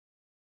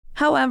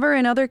However,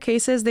 in other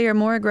cases, they are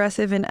more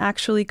aggressive in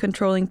actually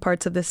controlling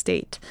parts of the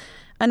state.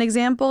 An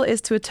example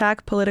is to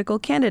attack political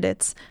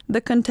candidates.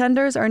 The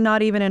contenders are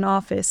not even in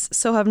office,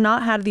 so have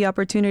not had the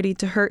opportunity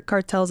to hurt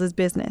cartels'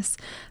 business.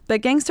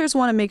 But gangsters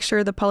want to make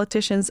sure the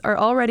politicians are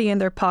already in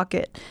their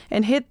pocket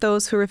and hit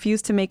those who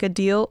refuse to make a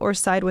deal or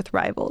side with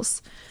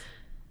rivals.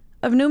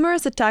 Of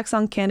numerous attacks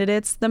on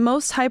candidates, the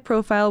most high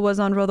profile was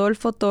on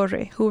Rodolfo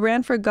Torre, who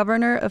ran for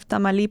governor of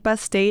Tamaulipas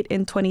State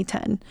in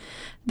 2010.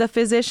 The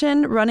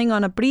physician, running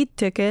on a PRI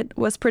ticket,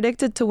 was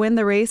predicted to win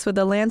the race with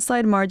a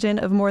landslide margin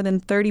of more than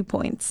 30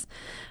 points.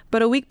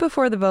 But a week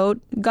before the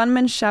vote,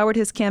 gunmen showered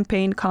his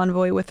campaign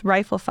convoy with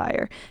rifle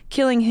fire,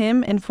 killing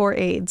him and 4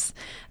 aides.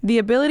 The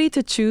ability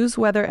to choose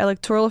whether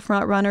electoral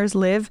frontrunners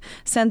live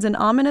sends an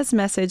ominous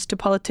message to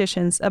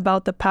politicians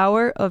about the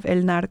power of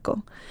El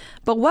Narco.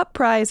 But what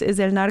prize is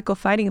El Narco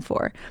fighting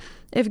for?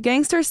 If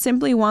gangsters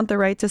simply want the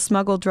right to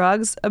smuggle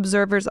drugs,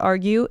 observers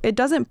argue, it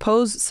doesn't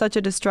pose such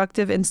a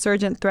destructive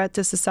insurgent threat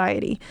to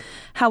society.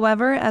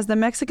 However, as the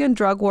Mexican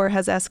drug war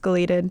has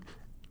escalated,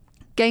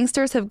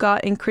 gangsters have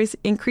got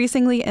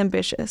increasingly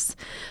ambitious.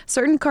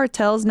 Certain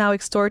cartels now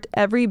extort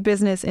every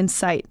business in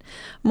sight.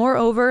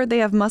 Moreover, they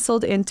have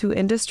muscled into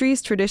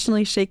industries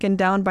traditionally shaken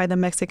down by the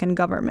Mexican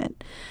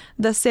government.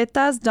 The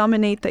Zetas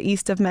dominate the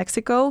east of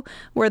Mexico,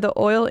 where the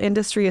oil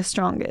industry is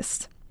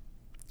strongest.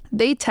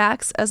 They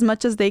tax as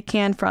much as they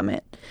can from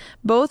it,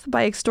 both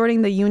by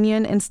extorting the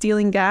union and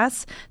stealing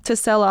gas to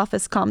sell off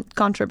as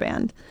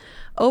contraband.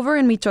 Over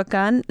in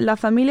Michoacán, La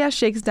Familia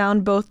shakes down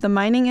both the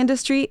mining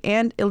industry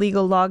and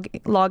illegal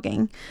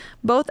logging,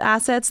 both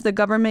assets the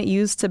government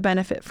used to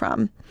benefit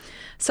from.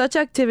 Such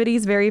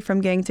activities vary from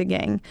gang to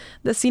gang.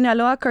 The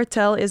Sinaloa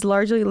cartel is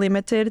largely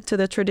limited to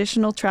the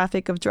traditional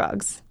traffic of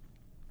drugs.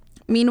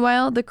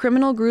 Meanwhile, the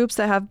criminal groups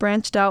that have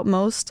branched out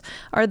most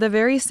are the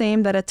very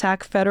same that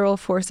attack federal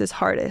forces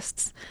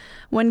hardest.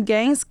 When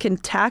gangs can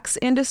tax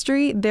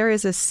industry, there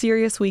is a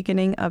serious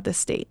weakening of the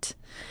state.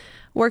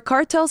 Where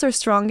cartels are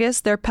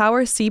strongest, their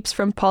power seeps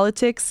from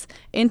politics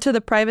into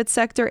the private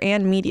sector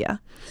and media.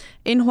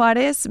 In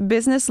Juarez,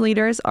 business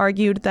leaders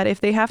argued that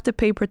if they have to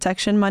pay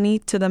protection money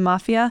to the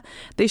mafia,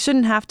 they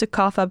shouldn't have to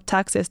cough up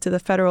taxes to the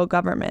federal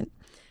government.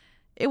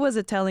 It was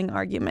a telling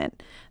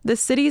argument. The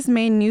city's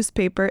main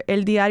newspaper,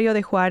 El Diario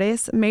de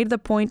Juarez, made the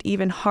point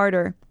even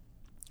harder,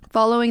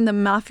 following the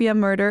mafia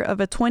murder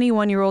of a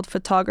 21-year-old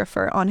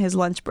photographer on his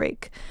lunch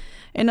break.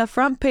 In a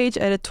front-page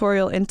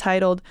editorial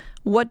entitled,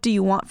 "What Do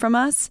You Want From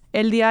Us?"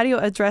 El Diario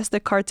addressed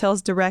the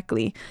cartels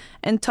directly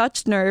and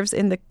touched nerves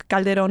in the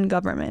Calderón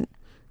government.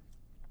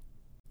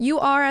 You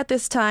are at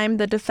this time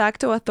the de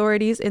facto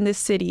authorities in this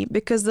city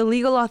because the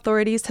legal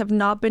authorities have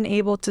not been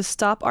able to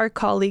stop our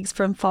colleagues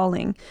from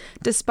falling,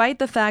 despite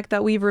the fact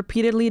that we've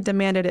repeatedly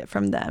demanded it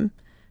from them.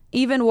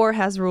 Even war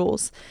has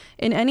rules.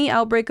 In any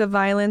outbreak of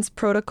violence,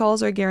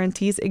 protocols or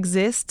guarantees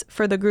exist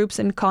for the groups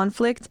in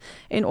conflict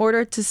in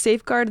order to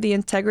safeguard the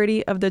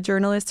integrity of the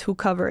journalists who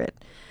cover it.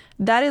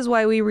 That is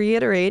why we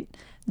reiterate,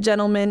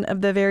 gentlemen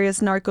of the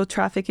various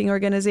narco-trafficking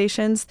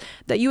organizations,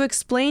 that you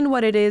explain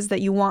what it is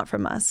that you want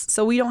from us,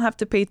 so we don't have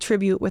to pay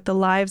tribute with the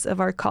lives of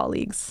our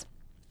colleagues.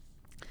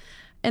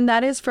 And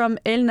that is from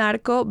El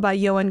Narco by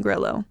Ioan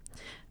Grillo.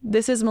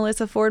 This is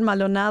Melissa Ford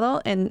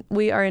Maldonado, and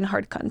we are in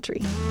Hard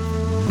Country.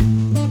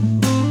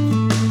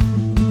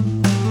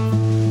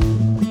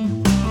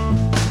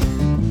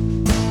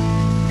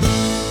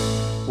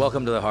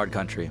 Welcome to the Hard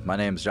Country. My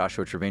name is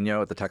Joshua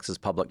Trevino at the Texas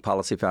Public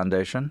Policy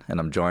Foundation, and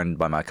I'm joined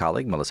by my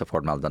colleague, Melissa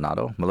Ford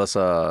Maldonado.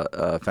 Melissa,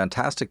 a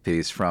fantastic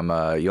piece from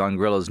Ioan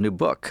Grillo's new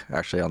book,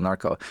 actually, El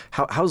Narco.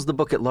 How's the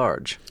book at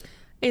large?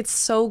 It's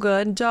so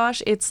good,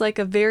 Josh. It's like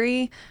a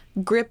very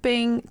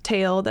gripping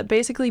tale that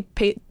basically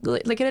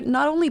it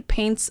not only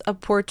paints a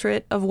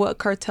portrait of what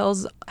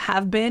cartels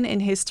have been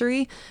in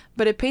history,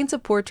 but it paints a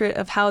portrait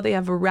of how they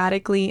have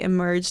radically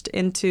emerged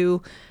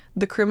into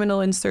the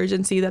criminal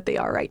insurgency that they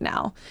are right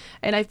now.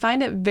 And I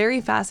find it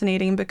very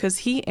fascinating because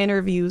he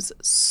interviews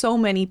so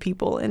many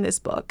people in this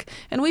book.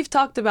 And we've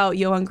talked about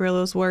Ioan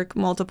Grillo's work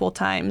multiple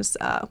times.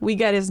 We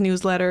get his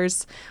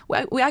newsletters.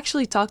 We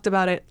actually talked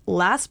about it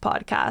last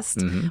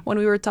podcast when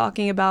we were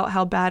talking about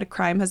how bad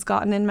crime has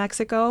gotten in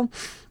Mexico.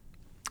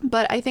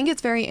 But I think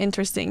it's very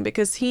interesting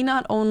because he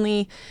not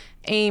only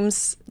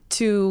aims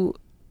to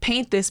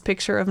paint this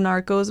picture of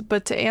narcos,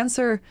 but to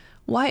answer,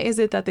 why is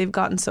it that they've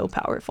gotten so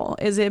powerful?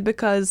 Is it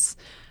because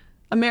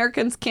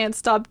Americans can't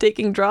stop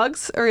taking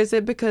drugs? Or is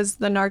it because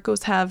the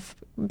narcos have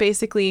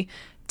basically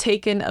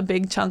taken a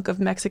big chunk of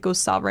Mexico's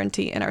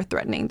sovereignty and are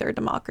threatening their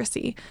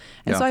democracy?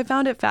 And so I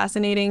found it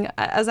fascinating.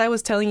 As I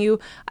was telling you,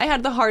 I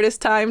had the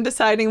hardest time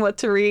deciding what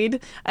to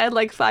read. I had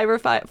like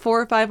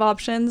four or five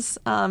options.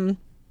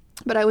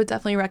 But I would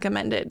definitely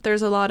recommend it.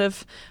 There's a lot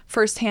of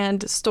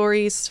firsthand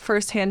stories,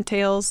 firsthand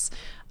tales.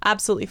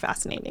 Absolutely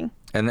fascinating.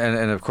 And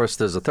of course,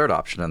 there's a third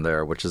option in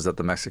there, which is that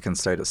the Mexican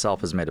state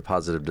itself has made a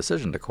positive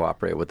decision to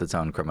cooperate with its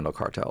own criminal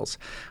cartels,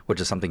 which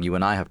is something you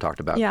and I have talked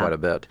about quite a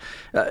bit.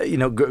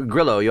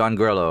 Grillo, Joan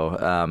Grillo,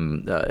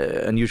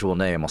 unusual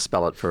name. I'll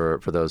spell it for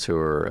those who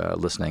are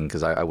listening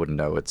because I wouldn't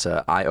know. It's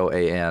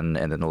Ioan,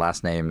 and then the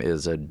last name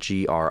is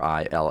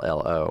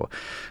Grillo.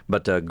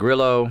 But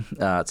Grillo,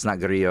 it's not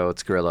Grillo,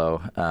 it's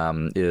Grillo,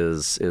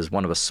 is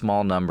one of a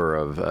small number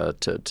of,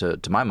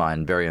 to my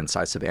mind, very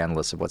incisive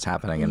analysts of what's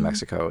happening in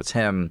Mexico. It's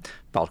him,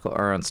 Balco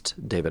Ernst,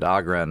 David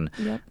Agren,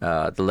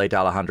 the late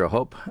Alejandro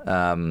Hope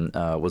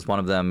was one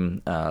of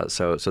them.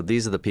 So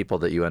these are the people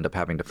that you end up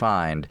having to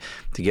find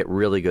to get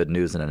really good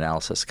news and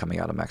analysis coming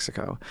out of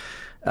Mexico.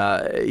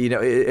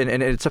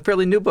 And it's a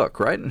fairly new book,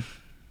 right?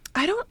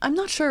 I'm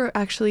not sure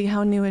actually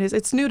how new it is.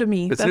 It's new to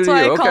me. It's That's new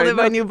why to you. I called Okay. it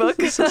my new book.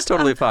 It's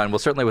totally fine. Well,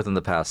 certainly within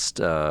the past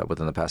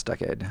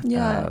decade.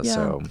 Yeah.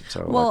 So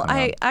well,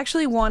 I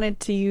actually wanted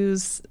to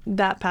use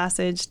that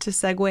passage to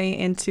segue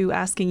into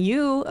asking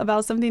you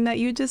about something that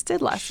you just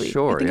did last week.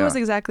 Sure, I think it was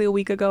exactly a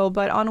week ago,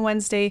 but on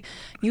Wednesday,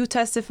 you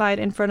testified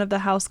in front of the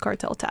House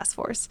Cartel Task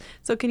Force.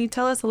 So can you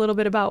tell us a little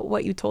bit about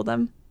what you told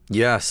them?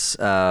 Yes,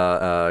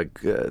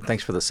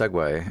 thanks for the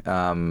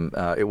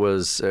segue. It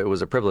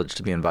was a privilege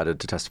to be invited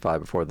to testify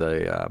before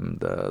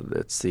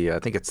I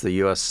think it's the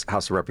U.S.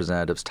 House of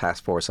Representatives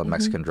Task Force on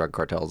Mexican Drug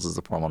Cartels is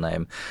the formal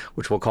name,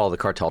 which we'll call the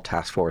Cartel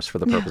Task Force for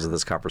the purpose of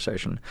this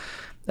conversation.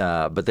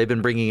 But they've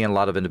been bringing in a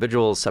lot of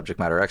individuals, subject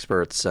matter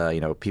experts,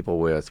 people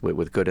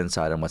with good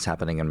insight on what's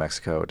happening in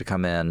Mexico to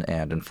come in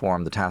and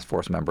inform the task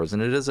force members.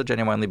 And it is a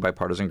genuinely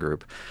bipartisan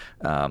group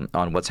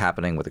on what's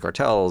happening with the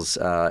cartels.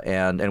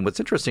 And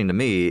what's interesting to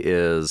me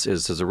is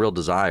there's a real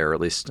desire, at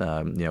least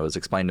as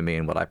explained to me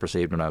and what I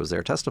perceived when I was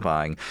there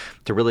testifying,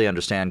 to really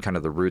understand kind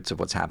of the roots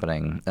of what's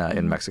happening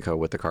in Mexico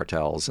with the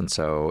cartels. And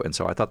so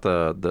I thought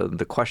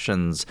the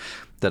questions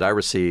that I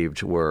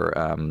received were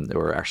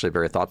actually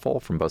very thoughtful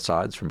from both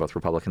sides, from both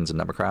Republicans and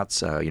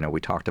Democrats.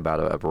 We talked about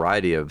a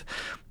variety of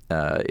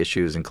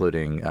issues,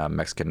 including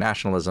Mexican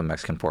nationalism,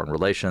 Mexican foreign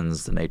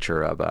relations, the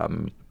nature of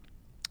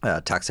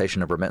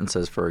taxation of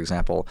remittances, for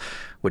example,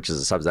 which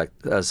is a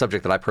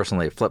subject that I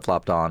personally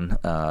flip-flopped on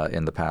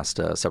in the past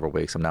several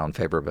weeks. I'm now in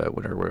favor of it,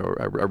 where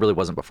I really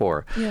wasn't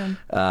before. Yeah.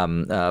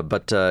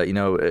 But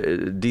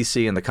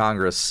D.C. and the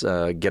Congress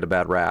get a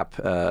bad rap,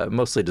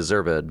 mostly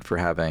deserved, for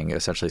having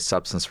essentially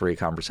substance-free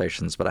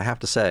conversations. But I have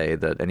to say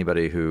that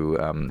anybody who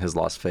has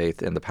lost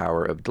faith in the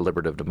power of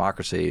deliberative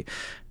democracy,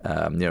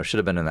 should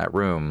have been in that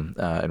room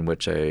in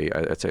which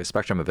I'd say a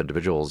spectrum of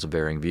individuals of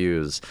varying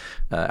views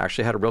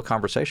actually had a real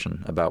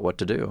conversation about what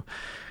to do.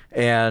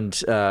 And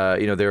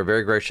they were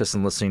very gracious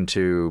in listening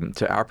to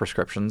our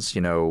prescriptions.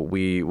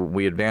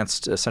 We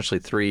advanced essentially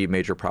three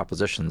major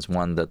propositions.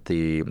 One, that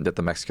the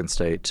Mexican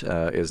state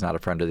is not a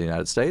friend of the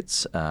United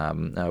States,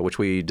 which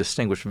we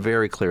distinguish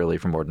very clearly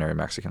from ordinary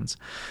Mexicans.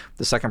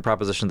 The second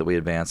proposition that we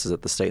advanced is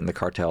that the state and the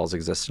cartels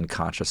exist in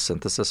conscious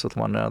synthesis with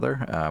one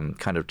another,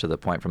 kind of to the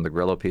point from the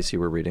Grillo piece you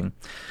were reading.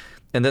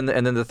 And then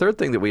the third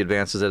thing that we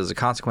advance is that as a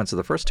consequence of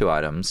the first two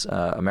items,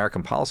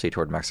 American policy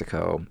toward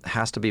Mexico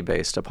has to be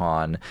based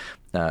upon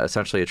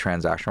essentially a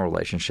transactional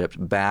relationship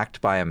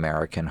backed by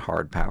American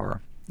hard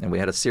power. And we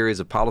had a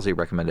series of policy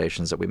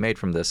recommendations that we made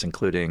from this,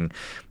 including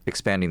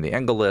expanding the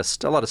Engel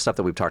list, a lot of stuff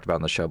that we've talked about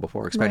on the show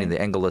before, expanding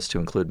the Engel list to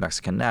include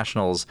Mexican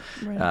nationals,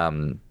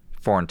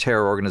 foreign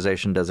terror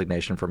organization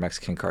designation for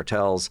Mexican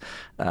cartels,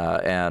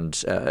 and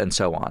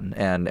so on.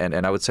 And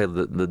I would say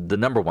the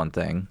number one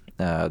thing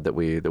that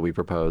we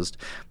proposed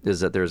is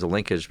that there's a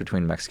linkage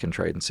between Mexican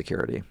trade and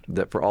security.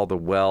 That for all the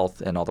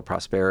wealth and all the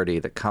prosperity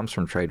that comes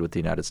from trade with the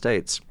United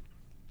States,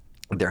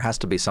 there has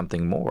to be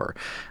something more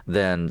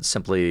than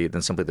simply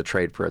the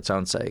trade for its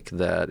own sake.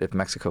 That if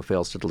Mexico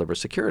fails to deliver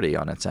security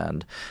on its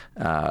end,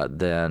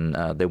 then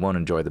they won't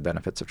enjoy the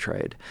benefits of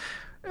trade.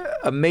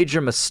 A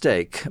major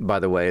mistake, by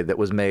the way, that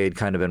was made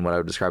kind of in what I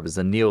would describe as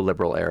the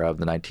neoliberal era of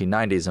the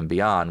 1990s and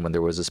beyond, when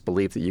there was this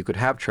belief that you could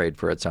have trade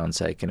for its own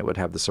sake and it would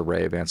have this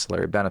array of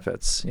ancillary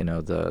benefits.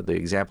 The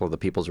example of the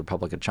People's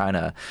Republic of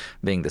China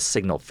being the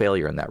signal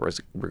failure in that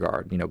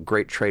regard.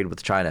 Great trade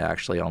with China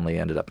actually only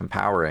ended up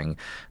empowering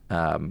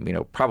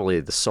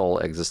probably the sole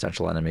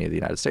existential enemy of the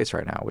United States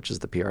right now, which is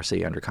the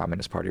PRC under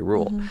Communist Party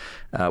rule.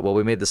 Well,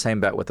 we made the same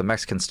bet with the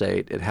Mexican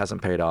state. It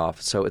hasn't paid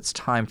off, so it's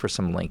time for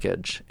some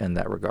linkage in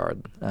that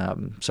regard.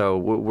 So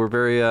we're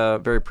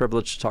very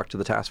privileged to talk to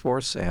the task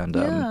force and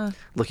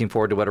looking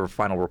forward to whatever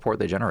final report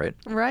they generate.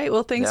 Right.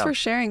 Well, thanks for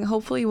sharing.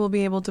 Hopefully we'll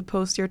be able to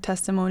post your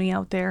testimony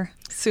out there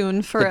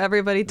soon for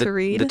everybody to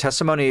read. The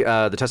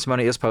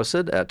testimony is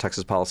posted at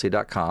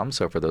texaspolicy.com.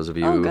 So for those of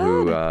you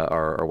who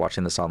are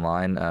watching this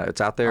online,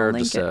 it's out there.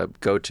 Just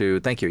go to.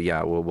 Thank you.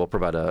 Yeah, we'll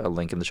provide a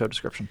link in the show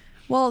description.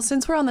 Well,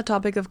 since we're on the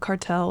topic of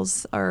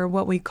cartels, or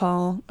what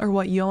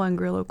Joan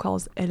Grillo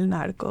calls El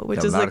Narco,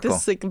 which is like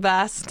this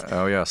vast,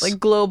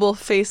 global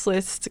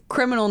faceless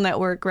criminal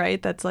network,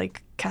 right? That's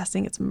like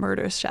casting its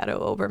murderous shadow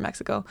over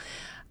Mexico.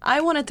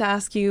 I wanted to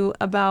ask you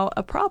about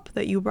a prop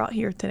that you brought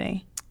here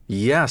today.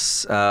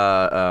 Yes,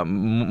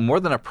 more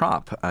than a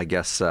prop, I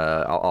guess.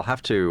 I'll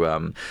have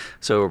to.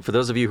 So, for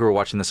those of you who are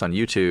watching this on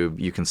YouTube,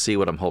 you can see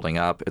what I'm holding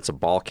up. It's a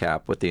ball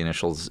cap with the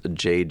initials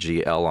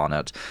JGL on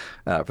it.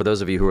 For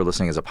those of you who are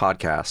listening as a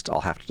podcast,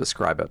 I'll have to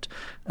describe it.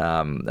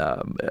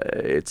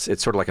 It's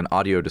sort of like an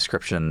audio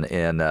description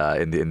in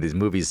these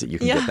movies that you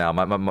can get now.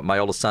 My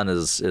oldest son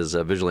is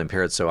visually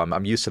impaired, so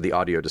I'm used to the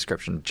audio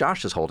description.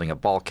 Josh is holding a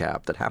ball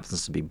cap that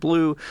happens to be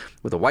blue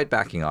with a white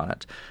backing on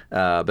it.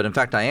 But in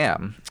fact, I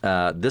am.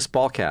 This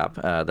ball cap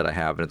that I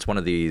have, and it's one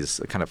of these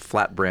kind of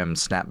flat-brimmed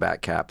snapback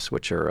caps,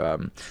 which are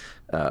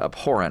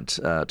abhorrent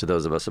to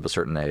those of us of a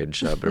certain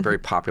age, but are very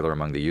popular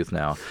among the youth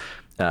now.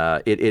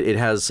 It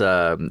has,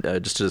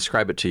 just to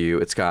describe it to you,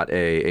 it's got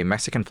a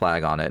Mexican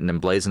flag on it, and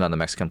emblazoned on the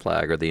Mexican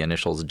flag are the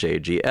initials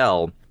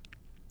JGL,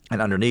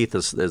 and underneath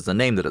is the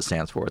name that it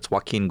stands for. It's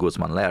Joaquin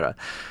Guzman Lera,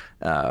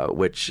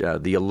 which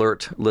the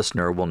alert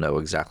listener will know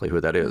exactly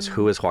who that is.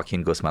 Who is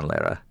Joaquin Guzman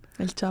Lera?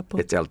 El Chapo.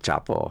 It's El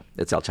Chapo.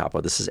 It's El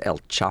Chapo. This is El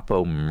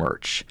Chapo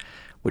merch,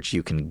 which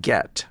you can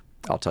get.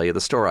 I'll tell you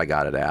the store I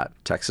got it at.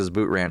 Texas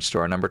Boot Ranch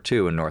store number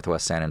 2 in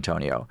Northwest San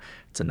Antonio.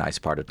 It's a nice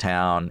part of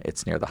town.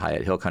 It's near the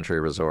Hyatt Hill Country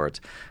Resort.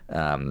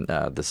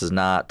 This is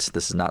not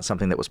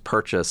something that was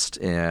purchased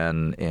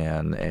in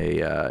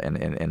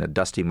a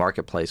dusty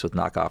marketplace with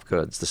knockoff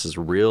goods. This is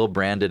real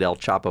branded El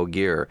Chapo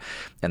gear,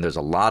 and there's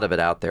a lot of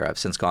it out there. I've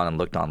since gone and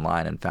looked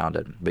online and found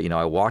it. But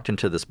I walked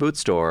into this boot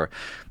store.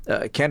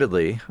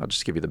 Candidly, I'll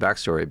just give you the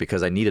backstory,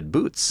 because I needed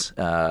boots,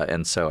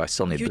 and so I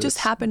still need boots. You just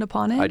happened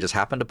upon it? I just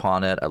happened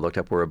upon it. I looked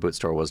up where a boot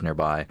store was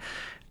nearby.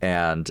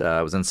 And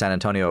I was in San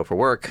Antonio for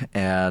work,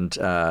 and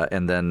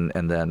then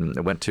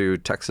went to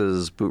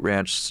Texas Boot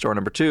Ranch store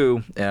number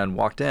 2 and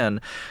walked in,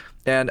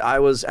 and I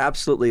was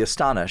absolutely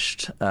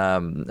astonished.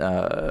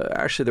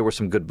 Actually, there were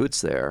some good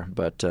boots there,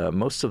 but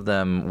most of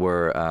them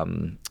were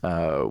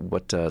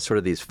sort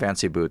of these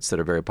fancy boots that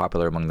are very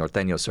popular among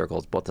norteño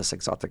circles, botas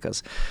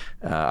exóticas.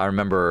 I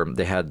remember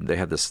they had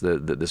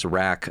this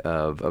rack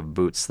of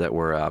boots that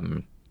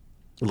were.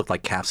 It looked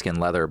like calfskin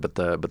leather, but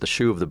the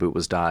shoe of the boot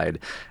was dyed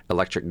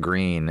electric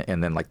green,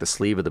 and then like the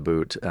sleeve of the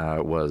boot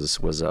was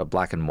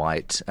black and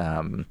white.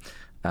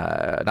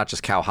 Not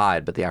just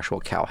cowhide, but the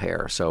actual cow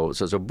hair. So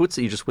boots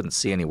that you just wouldn't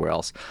see anywhere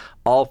else.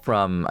 All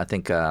from, I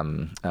think,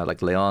 like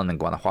León and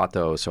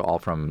Guanajuato. So all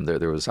from,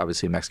 there was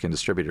obviously Mexican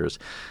distributors.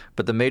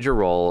 But the major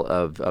role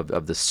of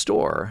the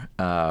store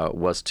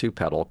was to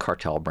peddle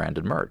cartel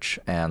branded merch.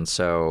 And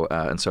so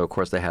of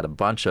course, they had a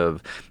bunch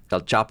of El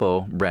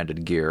Chapo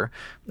branded gear,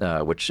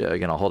 which,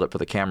 again, I'll hold it for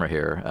the camera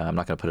here. I'm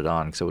not going to put it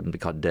on because I wouldn't be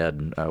caught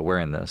dead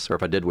wearing this. Or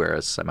if I did wear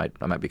this, I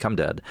might become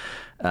dead.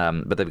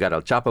 But they've got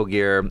El Chapo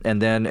gear.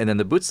 And then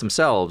the boots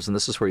themselves, and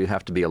this is where you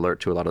have to be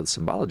alert to a lot of the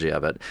symbology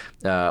of it,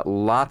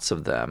 lots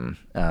of them,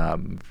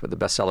 for the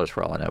best sellers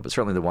for all I know, but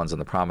certainly the ones in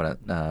the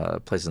prominent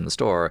places in the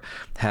store,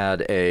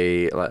 had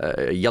a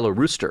yellow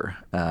rooster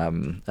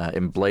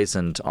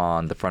emblazoned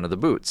on the front of the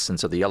boots. And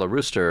so the yellow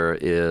rooster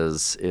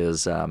is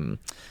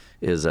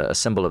a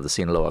symbol of the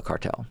Sinaloa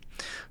cartel.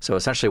 So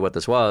essentially what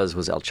this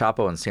was El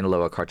Chapo and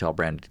Sinaloa cartel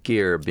branded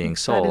gear being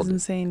sold. That is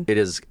insane. It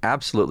is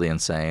absolutely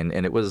insane,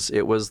 and it was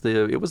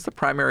the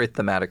primary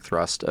thematic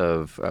thrust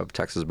of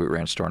Texas Boot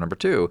Ranch store number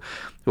 2,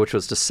 which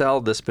was to sell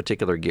this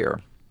particular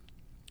gear.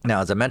 Now,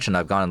 as I mentioned,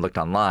 I've gone and looked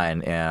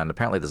online, and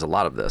apparently there's a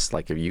lot of this.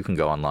 Like, you can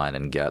go online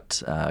and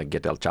get El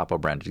Chapo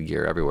branded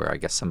gear everywhere. I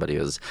guess somebody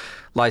has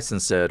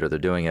licensed it, or they're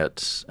doing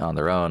it on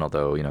their own.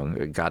 Although,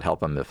 God help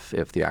them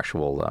if the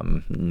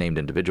actual named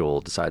individual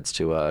decides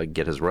to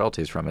get his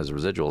royalties from his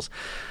residuals.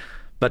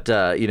 But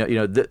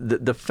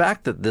the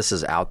fact that this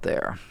is out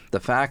there, the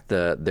fact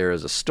that there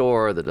is a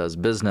store that does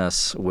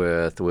business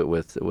with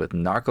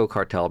narco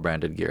cartel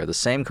branded gear, the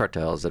same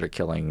cartels that are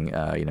killing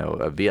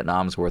a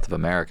Vietnam's worth of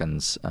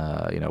Americans,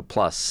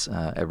 plus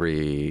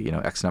every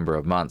X number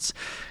of months,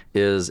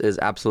 is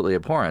absolutely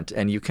abhorrent.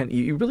 And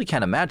you really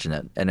can't imagine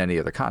it in any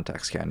other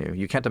context, can you?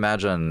 You can't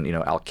imagine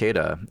Al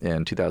Qaeda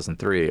in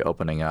 2003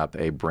 opening up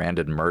a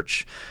branded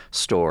merch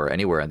store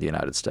anywhere in the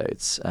United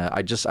States.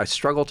 I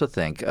struggle to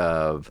think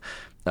of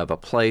a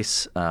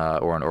place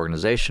or an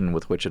organization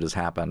with which it has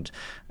happened,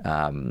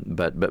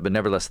 but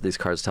nevertheless these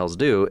cartels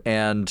do,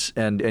 and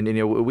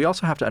we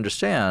also have to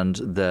understand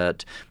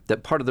that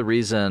part of the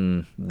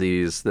reason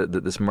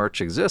this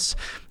merch exists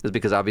is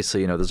because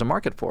obviously there's a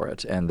market for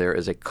it, and there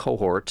is a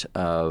cohort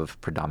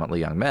of predominantly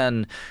young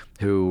men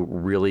who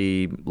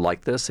really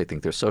like this. They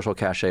think there's social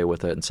cachet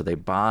with it, and so they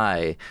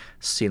buy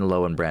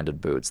Sinaloan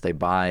branded boots. They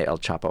buy El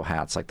Chapo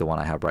hats, like the one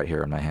I have right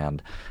here in my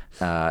hand,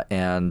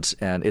 and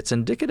it's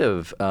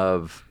indicative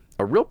of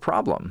a real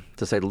problem,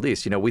 to say the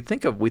least. We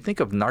think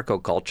of narco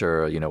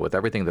culture, with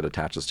everything that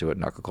attaches to it,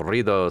 narco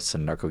corridos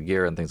and narco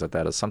gear and things like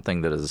that, as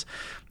something that is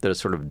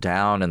sort of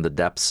down in the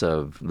depths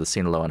of the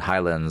Sinaloan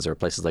highlands or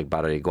places like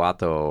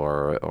Barriguato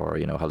or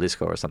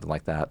Jalisco or something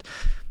like that.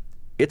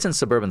 It's in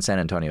suburban San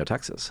Antonio,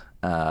 Texas,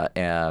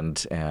 and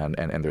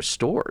there's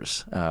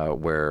stores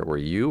where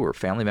you or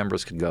family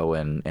members could go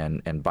in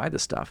and buy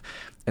this stuff,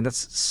 and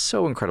that's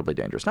so incredibly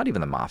dangerous. Not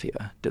even the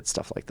mafia did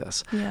stuff like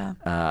this. Yeah.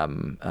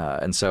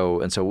 And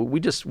so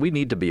we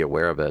need to be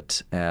aware of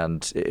it.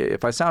 And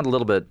if I sound a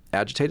little bit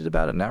agitated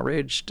about it and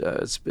outraged,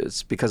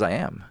 it's because I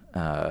am.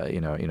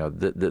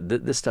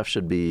 This stuff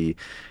should be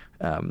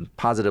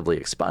positively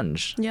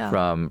expunged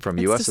from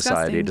U.S.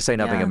 society, to say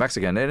nothing of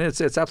Mexican, and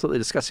it's absolutely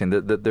disgusting.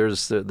 That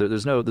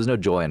there's no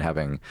joy in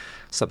having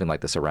something like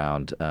this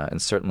around,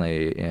 and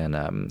certainly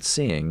in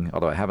seeing,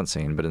 although I haven't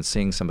seen, but in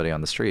seeing somebody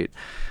on the street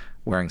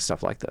wearing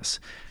stuff like this.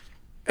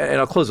 And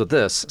I'll close with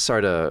this.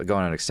 Sorry to go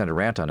on an extended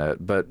rant on it,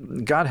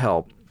 but God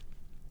help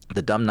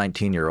the dumb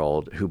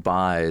 19-year-old who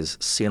buys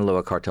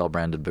Sinaloa cartel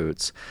branded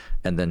boots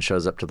and then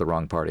shows up to the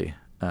wrong party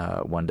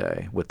one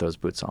day with those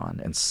boots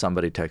on, and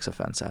somebody takes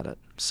offense at it.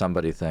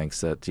 Somebody thinks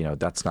that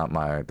that's not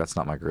my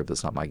group,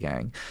 that's not my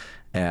gang,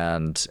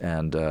 and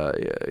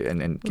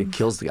it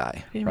kills the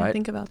guy. I didn't right? even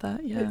think about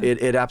that. Yeah,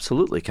 it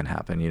absolutely can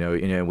happen.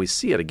 We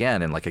see it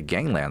again in like a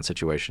gangland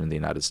situation in the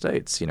United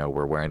States.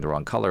 Where wearing the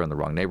wrong color in the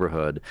wrong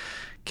neighborhood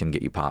can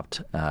get you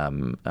popped.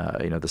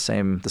 The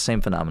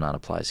same phenomenon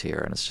applies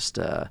here, and it's just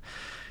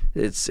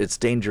it's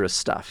dangerous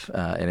stuff,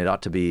 and it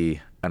ought to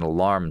be an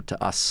alarm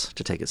to us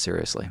to take it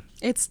seriously.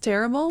 It's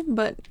terrible,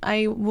 but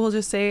I will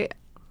just say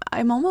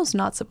I'm almost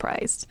not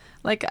surprised.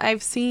 Like,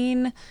 I've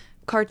seen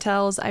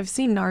cartels, I've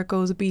seen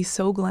narcos be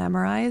so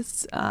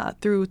glamorized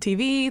through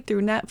TV,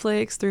 through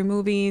Netflix, through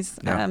movies.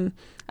 Yeah.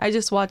 I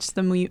just watched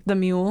The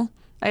Mule.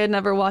 I had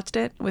never watched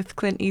it with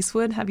Clint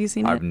Eastwood. Have you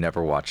seen it? I've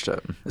never watched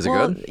it. Is it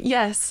good?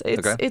 Yes,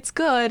 it's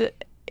good.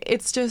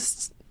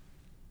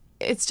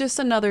 It's just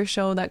another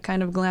show that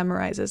kind of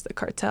glamorizes the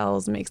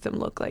cartels, makes them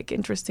look like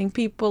interesting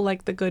people,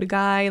 like the good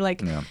guy.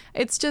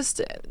 It's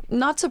just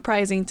not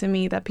surprising to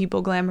me that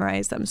people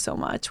glamorize them so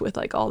much with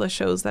like all the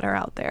shows that are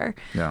out there.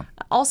 Yeah.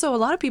 Also, a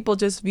lot of people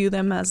just view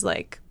them as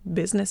like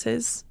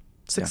businesses,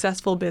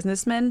 successful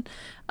businessmen.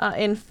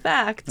 In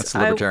fact, that's the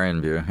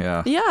libertarian view.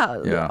 Yeah.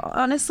 Yeah.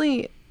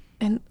 Honestly,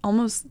 and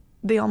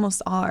they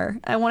almost are.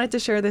 I wanted to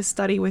share this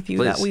study with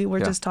you that we were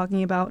just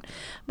talking about.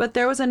 But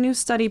there was a new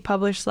study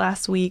published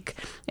last week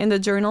in the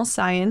journal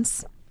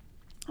Science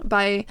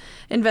by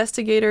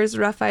investigators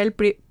Rafael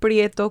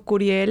Prieto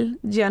Curiel,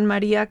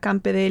 Gianmaria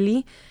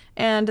Campedelli,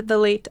 and the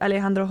late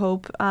Alejandro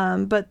Hope.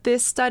 But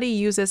this study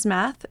uses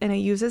math and it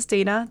uses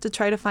data to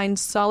try to find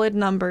solid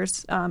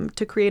numbers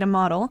to create a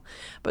model.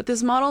 But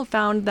this model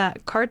found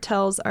that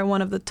cartels are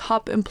one of the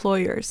top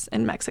employers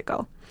in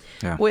Mexico.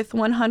 Yeah. With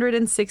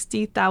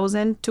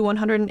 160,000 to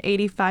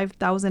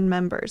 185,000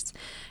 members,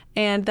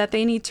 and that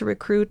they need to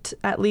recruit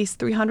at least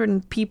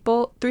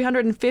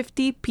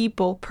 350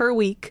 people per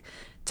week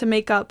to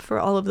make up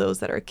for all of those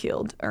that are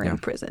killed or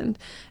imprisoned.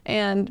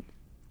 And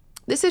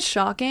this is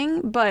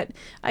shocking, but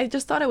I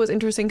just thought it was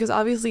interesting because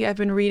obviously I've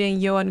been reading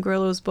Joan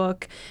Grillo's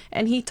book,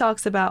 and he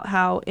talks about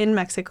how in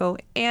Mexico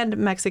and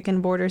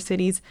Mexican border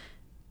cities,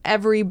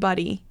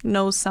 everybody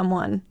knows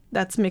someone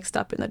that's mixed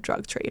up in the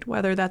drug trade,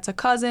 whether that's a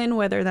cousin,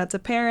 whether that's a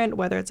parent,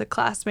 whether it's a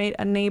classmate,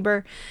 a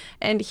neighbor.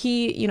 And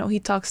he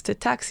talks to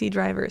taxi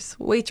drivers,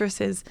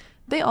 waitresses.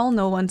 They all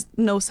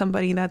know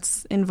somebody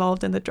that's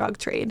involved in the drug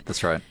trade.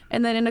 That's right.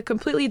 And then in a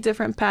completely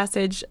different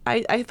passage,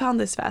 I found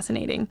this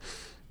fascinating.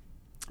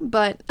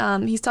 But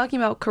he's talking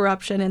about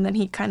corruption, and then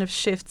he kind of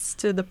shifts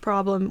to the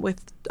problem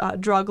with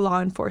drug law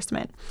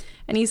enforcement.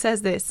 And he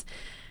says this: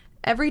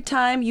 every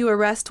time you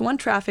arrest one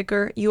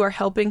trafficker, you are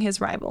helping his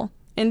rival.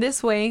 In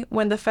this way,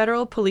 when the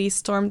federal police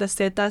stormed the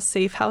Zetas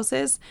safe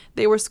houses,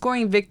 they were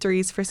scoring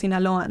victories for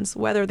Sinaloans,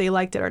 whether they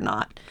liked it or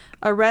not.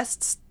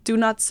 Arrests did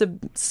not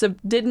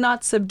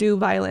subdue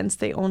violence,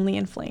 they only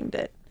inflamed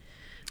it.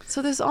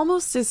 So this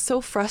almost is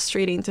so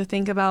frustrating to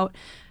think about,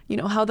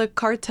 how the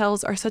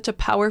cartels are such a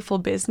powerful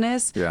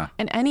business,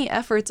 and any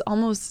efforts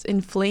almost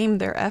inflame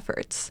their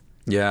efforts.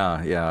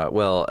 Yeah.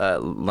 Well,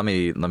 let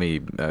me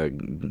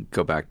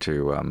go back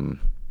to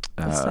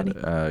the study.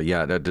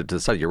 To the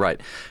study. You're right.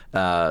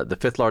 The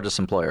fifth largest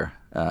employer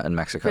in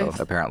Mexico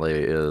apparently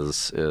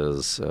is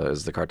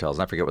the cartels,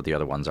 and I forget what the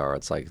other ones are.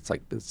 It's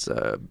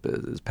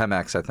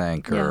Pemex, I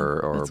think,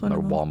 or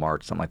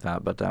Walmart, something like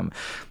that. But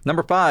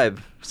number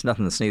 5, it's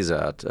nothing to sneeze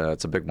at.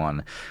 It's a big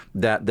one.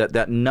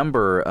 That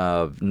number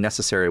of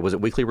necessary, was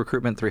it weekly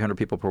recruitment, 300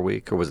 people per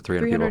week, or was it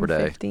 300 people per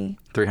day?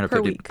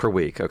 350 per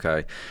week.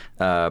 Okay,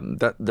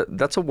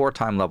 that's a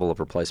wartime level of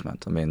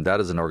replacement. I mean,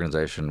 that is an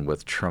organization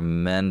with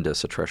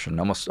tremendous attrition,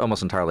 almost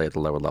entirely at the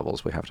lower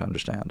levels. We have to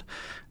understand.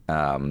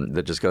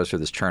 That just goes through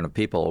this churn of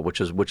people,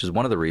 which is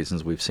one of the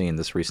reasons we've seen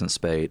this recent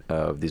spate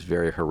of these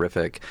very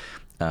horrific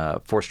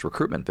forced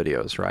recruitment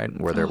videos, right?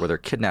 Where they're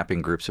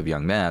kidnapping groups of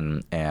young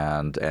men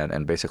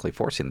and basically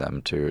forcing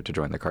them to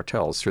join the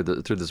cartels through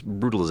this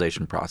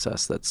brutalization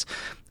process that's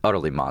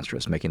utterly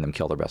monstrous, making them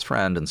kill their best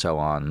friend and so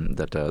on.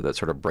 That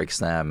sort of breaks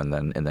them and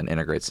then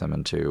integrates them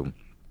into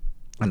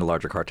the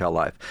larger cartel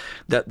life.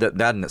 That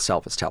in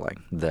itself is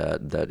telling.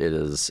 That it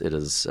is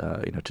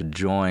to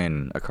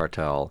join a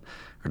cartel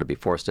or to be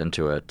forced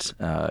into it.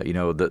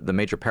 The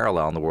major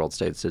parallel on the world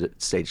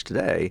stage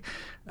today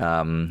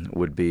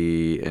would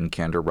be in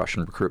candor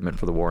Russian recruitment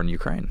for the war in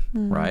Ukraine,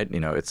 right?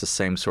 It's the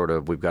same sort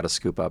of, we've got to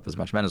scoop up as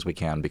much men as we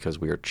can because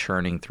we are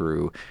churning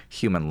through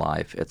human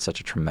life at such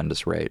a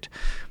tremendous rate.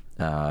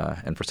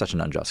 And for such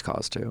an unjust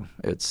cause too,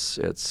 it's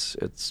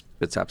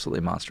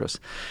absolutely monstrous.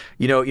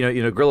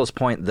 Grillo's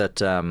point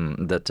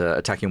that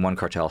attacking one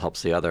cartel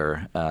helps the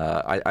other.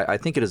 I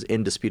think it is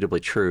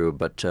indisputably true.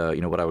 But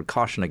what I would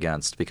caution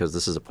against, because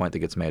this is a point that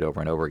gets made over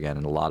and over again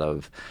in a lot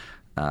of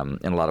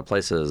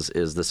places,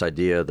 is this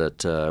idea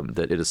that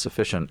it is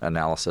sufficient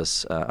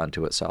analysis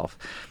unto itself.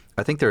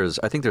 I think there's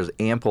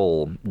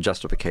ample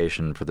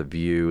justification for the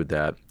view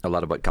that a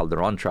lot of what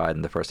Calderon tried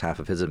in the first half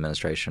of his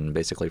administration,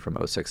 basically from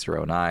 2006 through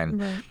 2009,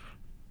 Right.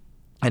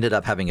 ended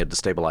up having a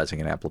destabilizing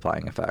and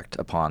amplifying effect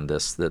upon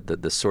this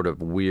sort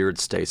of weird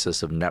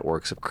stasis of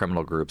networks of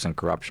criminal groups and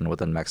corruption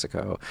within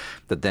Mexico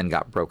that then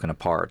got broken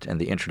apart. And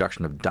the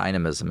introduction of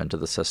dynamism into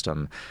the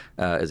system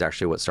is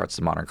actually what starts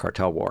the modern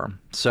cartel war.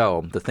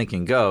 So the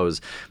thinking goes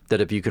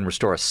that if you can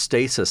restore a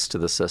stasis to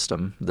the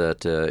system,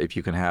 that if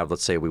you can have,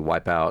 let's say we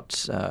wipe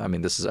out,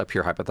 this is a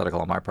pure hypothetical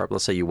on my part, but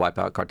let's say you wipe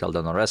out Cartel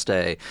del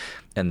Noreste,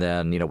 and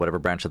then whatever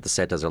branch of the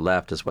Zetas are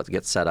left is what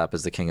gets set up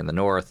as the king in the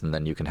north, and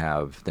then you can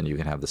have the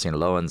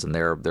Sinaloans and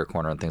their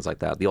corner and things like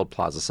that. The old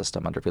Plaza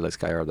system under Felix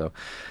Gallardo.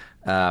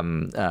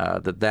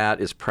 That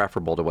is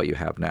preferable to what you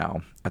have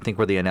now. I think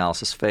where the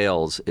analysis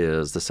fails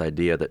is this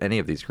idea that any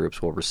of these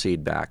groups will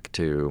recede back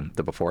to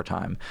the before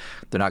time.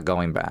 They're not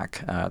going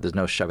back. There's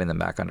no shoving them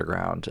back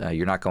underground.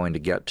 You're not going to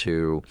get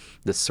to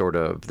this sort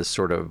of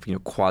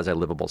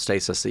quasi-livable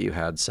stasis that you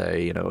had,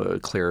 say,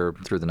 clear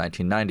through the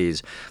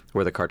 1990s,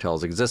 where the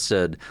cartels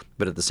existed,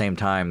 but at the same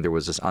time there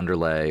was this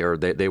underlay, or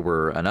they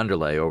were an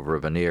underlay over a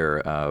veneer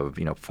of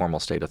formal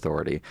state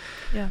authority.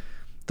 Yeah.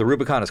 The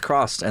Rubicon is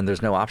crossed, and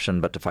there's no option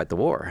but to fight the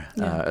war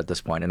at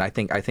this point. And I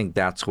think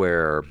that's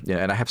where,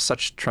 and I have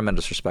such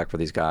tremendous respect for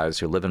these guys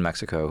who live in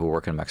Mexico, who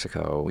work in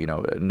Mexico.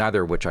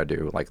 Neither of which I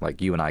do.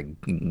 Like you and I,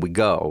 we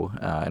go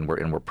and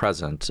we're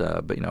present.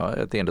 But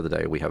at the end of the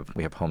day, we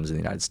have homes in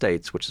the United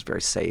States, which is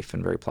very safe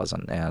and very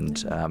pleasant. And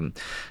so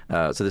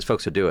there's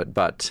folks who do it.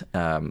 But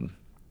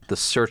the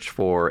search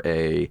for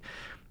a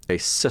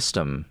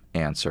system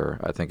answer,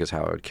 I think, is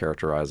how I would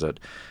characterize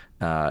it.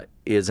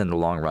 Is in the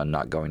long run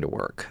not going to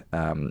work.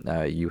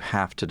 You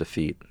have to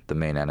defeat the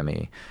main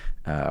enemy,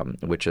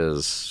 which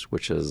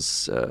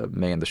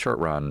may in the short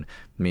run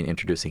mean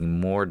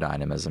introducing more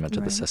dynamism into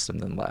the system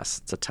than less.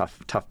 It's a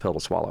tough pill to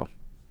swallow.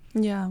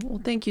 Yeah. Well,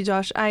 thank you,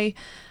 Josh. I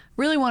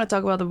really want to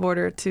talk about the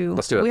border too.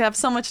 Let's do it. We have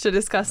so much to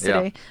discuss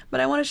today,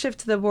 but I want to shift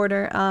to the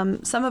border.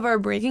 Some of our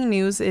breaking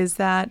news is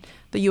that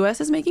the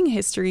U.S. is making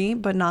history,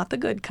 but not the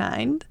good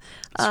kind.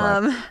 That's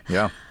right.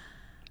 Yeah.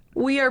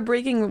 We are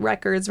breaking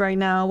records right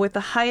now with the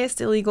highest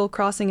illegal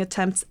crossing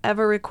attempts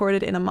ever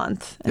recorded in a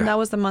month. And that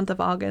was the month of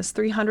August,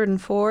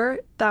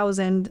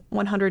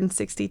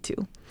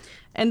 304,162.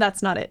 And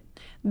that's not it.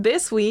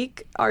 This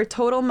week, our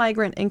total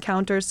migrant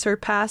encounters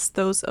surpassed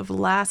those of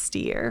last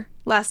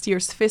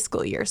year's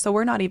fiscal year. So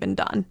we're not even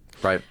done.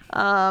 Right.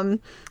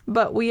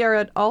 But we are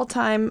at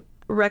all-time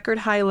record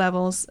high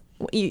levels,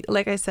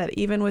 like I said,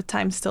 even with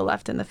time still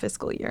left in the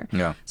fiscal year.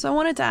 Yeah. So I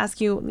wanted to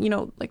ask you,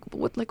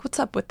 what's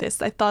up with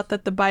this? I thought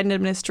that the Biden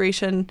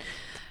administration,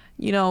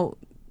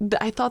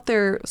 I thought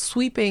their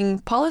sweeping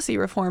policy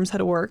reforms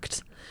had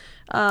worked.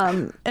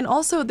 And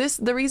also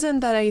the reason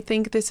that I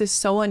think this is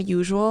so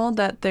unusual,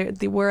 that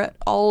they were at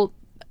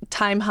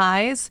all-time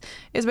highs,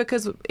 is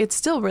because it's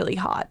still really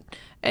hot.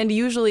 And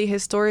usually,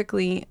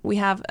 historically, we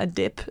have a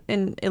dip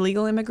in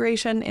illegal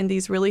immigration in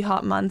these really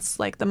hot months,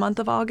 like the month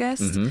of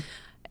August. Mm-hmm.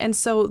 And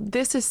so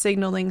this is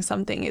signaling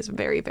something is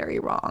very, very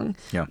wrong.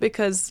 Yeah.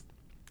 Because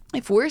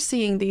if we're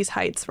seeing these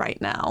heights right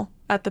now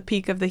at the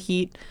peak of the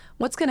heat,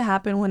 what's going to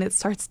happen when it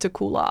starts to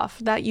cool off?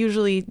 That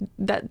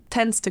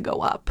tends to go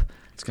up.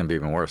 It's going to be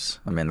even worse.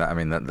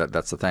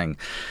 That's the thing.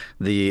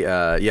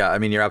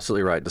 You're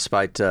absolutely right.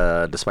 Despite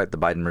the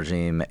Biden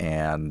regime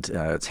and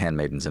its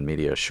handmaidens in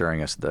media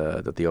assuring us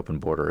that the open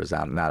border is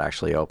not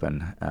actually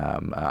open,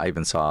 I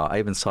even saw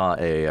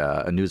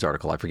a news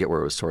article, I forget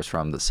where it was sourced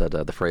from, that said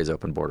the phrase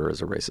 "open border"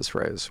 is a racist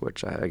phrase,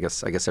 which I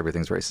guess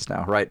everything's racist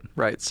now.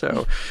 Right.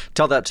 So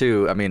tell that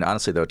to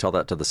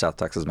the South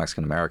Texas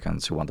Mexican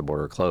Americans who want the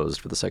border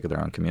closed for the sake of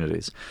their own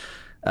communities.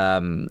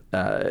 What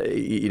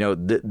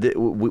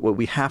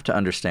we have to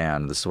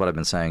understand, this is what I've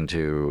been saying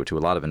to a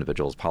lot of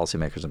individuals,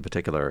 policymakers in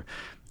particular,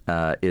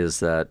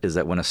 is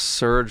that when a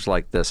surge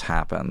like this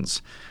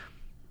happens,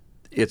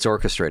 it's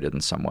orchestrated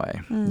in some way.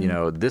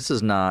 This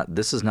is not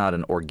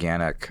an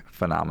organic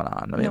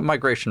phenomenon.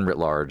 Migration writ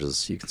large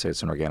is, you can say,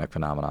 it's an organic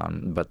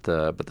phenomenon, but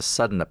the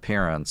sudden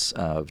appearance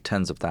of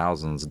tens of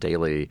thousands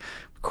daily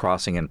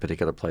crossing in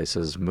particular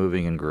places,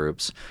 moving in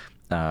groups,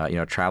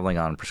 traveling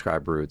on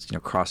prescribed routes,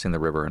 crossing the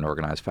river in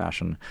organized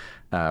fashion,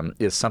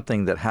 is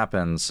something that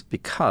happens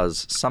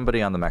because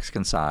somebody on the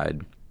Mexican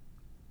side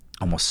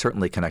almost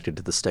certainly connected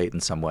to the state in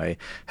some way,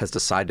 has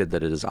decided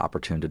that it is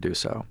opportune to do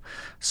so.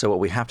 So what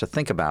we have to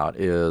think about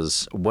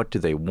is, what do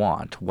they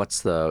want?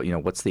 What's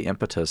the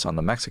impetus on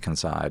the Mexican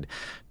side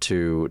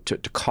to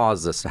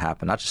cause this to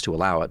happen, not just to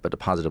allow it, but to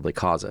positively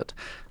cause it.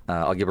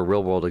 I'll give a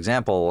real-world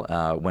example.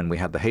 When we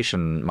had the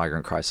Haitian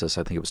migrant crisis,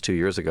 I think it was 2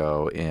 years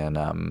ago in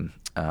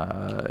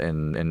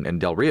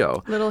Del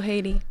Rio. Little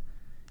Haiti.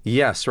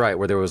 Yes, right.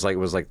 Where there was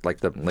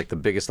the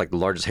biggest, the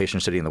largest Haitian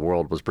city in the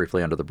world was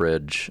briefly under the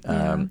bridge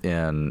on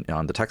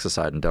the Texas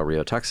side in Del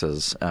Rio,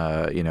 Texas.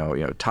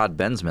 Todd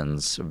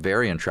Bensman's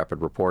very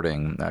intrepid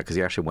reporting, because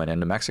he actually went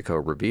into Mexico,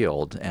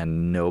 revealed,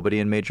 and nobody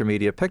in major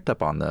media picked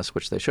up on this,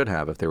 which they should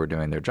have if they were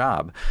doing their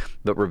job,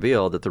 but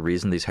revealed that the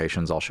reason these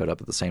Haitians all showed up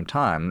at the same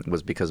time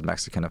was because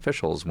Mexican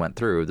officials went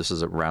through, this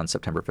is around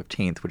September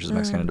 15th, which is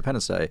Mexican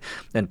Independence Day,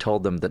 and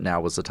told them that now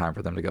was the time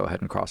for them to go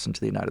ahead and cross into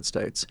the United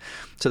States.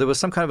 So there was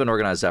some kind of an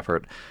organized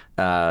effort.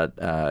 We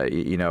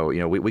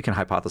can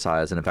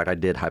hypothesize, and in fact, I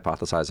did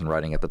hypothesize in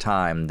writing at the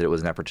time that it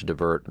was an effort to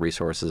divert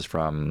resources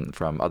from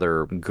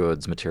other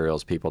goods,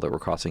 materials, people that were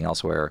crossing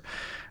elsewhere.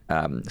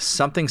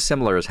 Something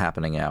similar is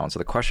happening now, and so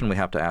the question we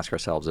have to ask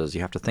ourselves is,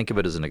 you have to think of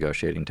it as a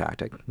negotiating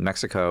tactic.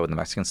 Mexico and the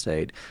Mexican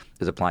state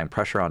is applying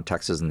pressure on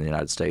Texas and the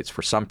United States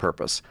for some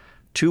purpose.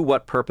 To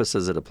what purpose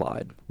is it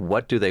applied?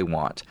 What do they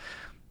want?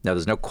 Now,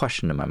 there's no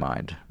question in my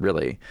mind,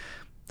 really,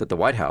 that the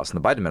White House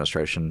and the Biden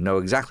administration know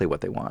exactly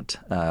what they want,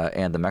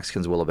 and the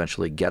Mexicans will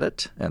eventually get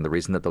it. And the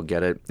reason that they'll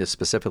get it is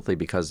specifically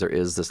because there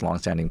is this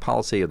longstanding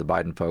policy of the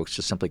Biden folks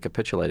just simply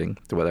capitulating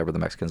to whatever the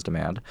Mexicans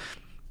demand.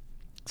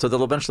 So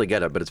they'll eventually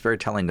get it, but it's very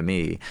telling to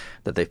me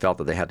that they felt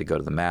that they had to go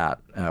to the mat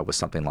with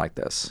something like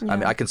this. Yeah. I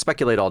mean, I can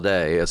speculate all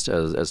day as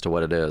to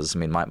what it is. I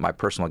mean, my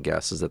personal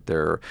guess is that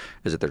they're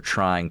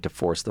trying to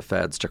force the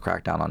feds to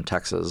crack down on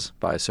Texas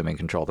by assuming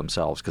control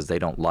themselves, because they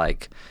don't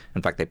like,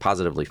 in fact, they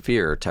positively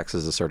fear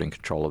Texas asserting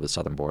control of the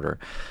southern border.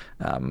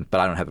 But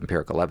I don't have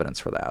empirical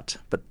evidence for that.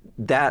 But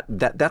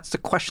that's the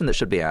question that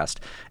should be asked,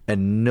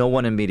 and no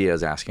one in media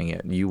is asking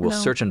it. You will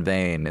search in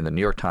vain in the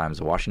New York Times,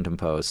 the Washington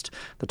Post,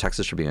 the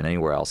Texas Tribune,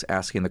 anywhere else,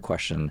 asking the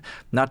question,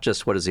 not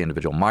just what does the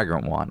individual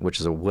migrant want, which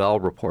is a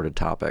well-reported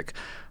topic,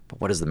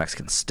 but what does the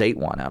Mexican state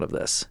want out of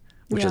this,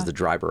 which is the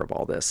driver of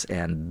all this.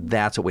 And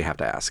that's what we have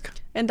to ask.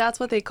 And that's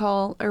what they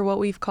call, or what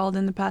we've called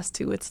in the past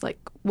too, it's like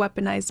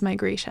weaponized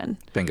migration.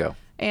 Bingo.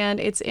 And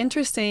it's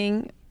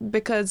interesting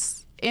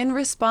because in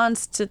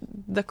response to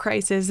the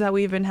crisis that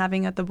we've been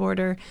having at the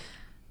border,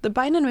 the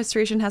Biden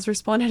administration has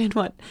responded in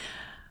what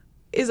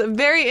is a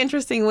very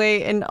interesting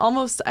way, and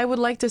almost, I would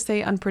like to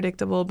say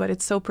unpredictable, but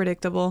it's so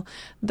predictable,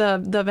 the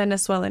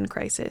Venezuelan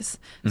crisis.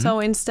 Mm-hmm. So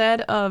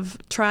instead of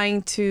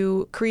trying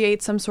to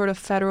create some sort of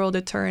federal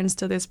deterrence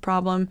to this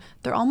problem,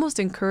 they're almost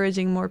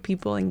encouraging more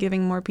people and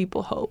giving more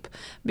people hope.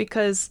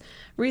 Because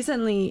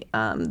recently,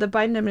 the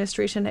Biden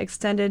administration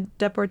extended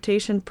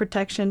deportation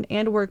protection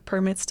and work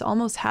permits to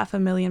almost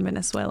 500,000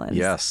 Venezuelans.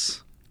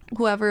 Yes.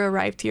 Whoever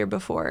arrived here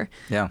before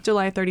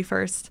July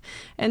 31st.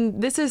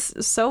 And this is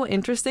so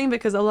interesting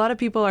because a lot of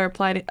people are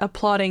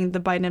applauding the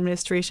Biden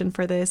administration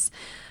for this.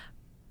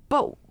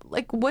 But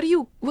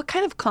what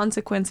kind of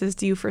consequences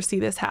do you foresee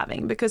this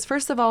having? Because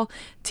first of all,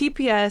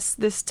 TPS,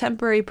 this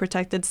temporary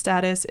protected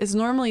status, is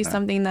normally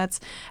something that's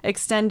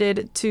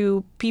extended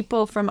to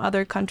people from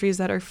other countries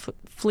that are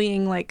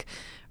fleeing like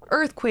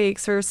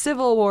earthquakes or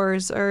civil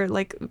wars or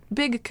like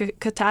big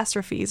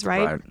catastrophes,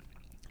 right?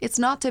 It's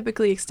not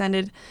typically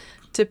extended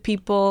to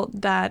people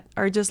that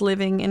are just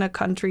living in a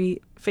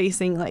country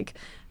facing like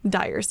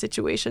dire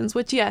situations,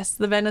 which yes,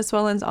 the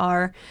Venezuelans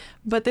are,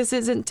 but this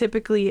isn't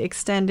typically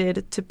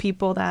extended to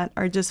people that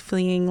are just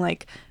fleeing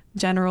like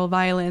general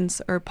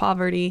violence or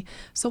poverty.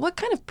 So what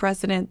kind of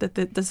precedent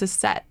does this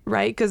set,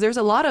 right? Because there's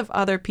a lot of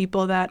other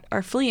people that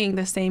are fleeing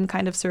the same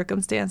kind of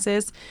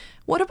circumstances.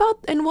 What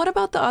about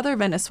the other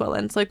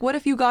Venezuelans? Like, what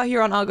if you got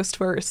here on August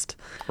 1st?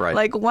 Right.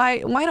 Like, why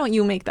don't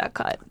you make that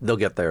cut? They'll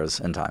get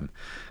theirs in time.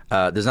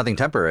 There's nothing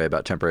temporary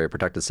about temporary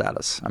protected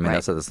status. I mean,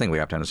 that's the thing we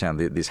have to understand.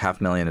 These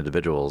 500,000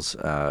 individuals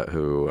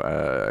who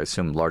I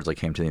assume largely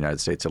came to the United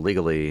States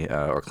illegally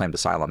or claimed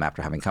asylum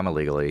after having come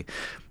illegally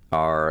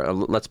are,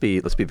 let's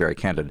be very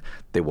candid,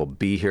 they will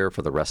be here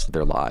for the rest of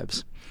their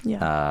lives.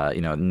 Yeah.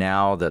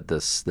 Now that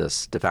this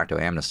de facto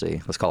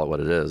amnesty, let's call it what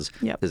it is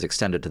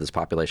extended to this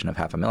population of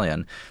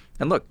 500,000.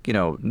 And look,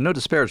 no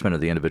disparagement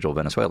of the individual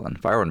Venezuelan.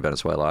 If I were in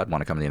Venezuela, I'd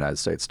want to come to the United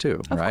States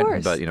too, right? Of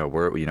course.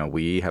 But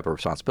we have a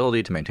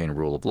responsibility to maintain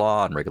rule of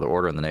law and regular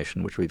order in the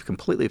nation, which we've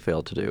completely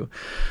failed to do.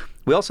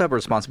 We also have a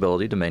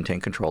responsibility to maintain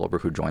control over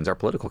who joins our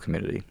political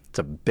community. It's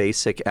a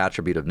basic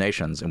attribute of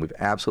nations, and we've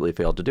absolutely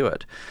failed to do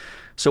it.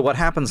 So what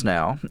happens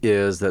now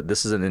is that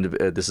this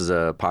is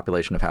a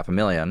population of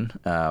 500,000,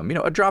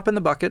 a drop in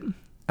the bucket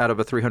out of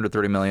a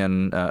 330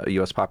 million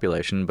U.S.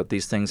 population, but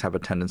these things have a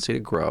tendency to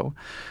grow.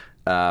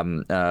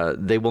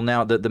 They will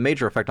now, the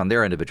major effect on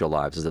their individual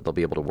lives is that they'll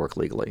be able to work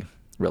legally,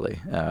 really.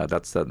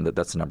 That's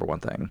the number one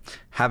thing.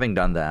 Having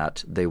done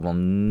that, they will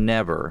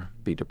never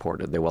be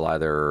deported. They will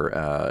either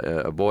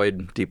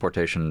avoid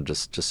deportation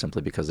just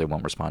simply because they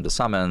won't respond to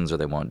summons, or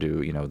they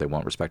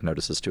won't respect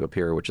notices to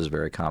appear, which is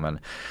very common,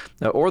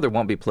 or there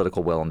won't be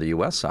political will on the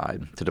U.S.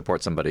 side to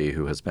deport somebody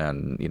who has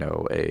been,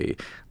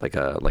 like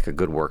a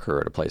good worker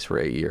at a place for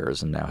 8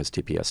 years and now his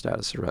TPS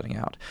status is running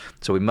out.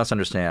 So we must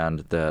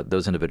understand that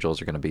those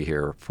individuals are going to be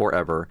here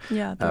forever,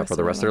 for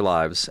the rest of their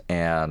lives.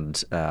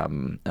 And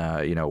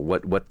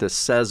what this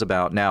says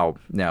about now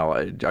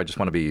I just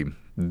want to be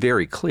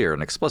very clear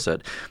and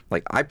explicit.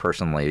 Like, I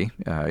personally,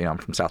 I'm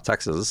from South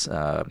Texas,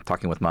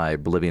 talking with my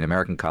Bolivian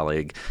American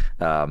colleague,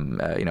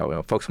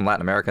 folks from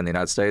Latin America and the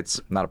United States,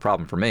 not a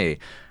problem for me.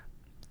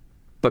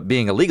 But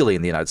being illegally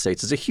in the United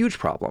States is a huge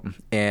problem.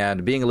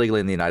 And being illegally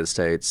in the United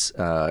States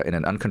in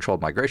an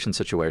uncontrolled migration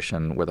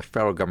situation where the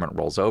federal government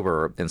rolls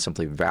over and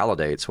simply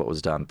validates what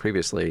was done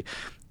previously,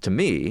 to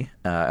me,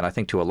 and I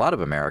think to a lot of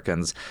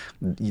Americans,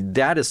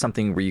 that is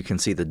something where you can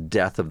see the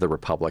death of the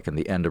republic and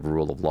the end of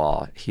rule of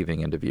law heaving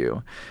into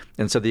view.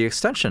 And so the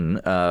extension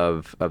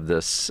of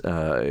this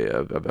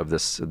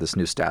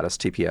new status,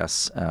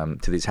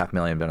 TPS, to these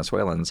 500,000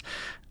 Venezuelans,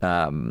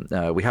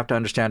 we have to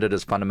understand it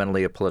as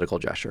fundamentally a political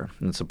gesture.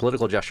 And it's a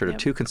political gesture to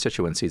two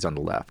constituencies on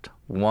the left.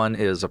 One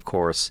is, of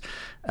course,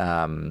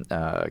 kind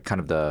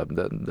of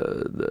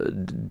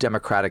the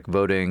Democratic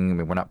voting. I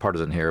mean, we're not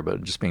partisan here,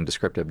 but just being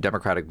descriptive.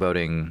 Democratic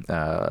voting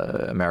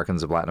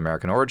Americans of Latin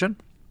American origin,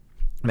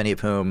 many of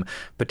whom,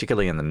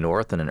 particularly in the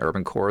North and in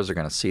urban cores, are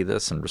going to see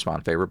this and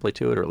respond favorably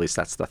to it, or at least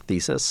that's the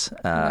thesis.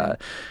 And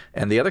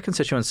the other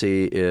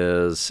constituency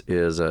is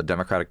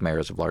Democratic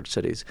mayors of large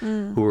cities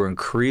who are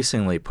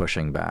increasingly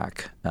pushing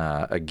back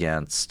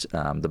against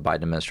the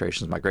Biden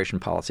administration's migration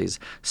policies,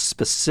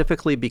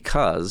 specifically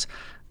because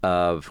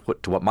of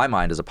what my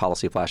mind is a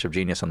policy flash of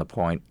genius on the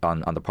part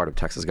of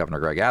Texas Governor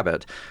Greg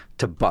Abbott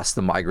to bus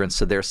the migrants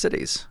to their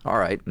cities. All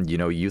right,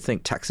 you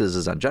think Texas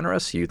is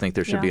ungenerous? You think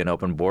there should be an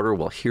open border?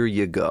 Well, here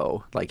you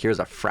go. Like, here's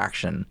a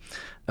fraction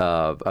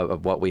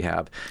of what we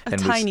have. A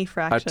tiny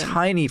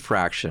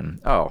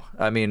fraction. Oh,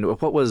 I mean,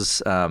 what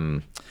was...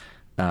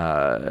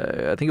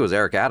 I think it was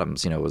Eric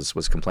Adams,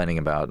 was complaining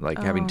about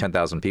having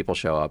 10,000 people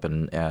show up,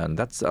 and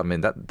that's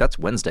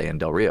Wednesday in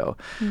Del Rio,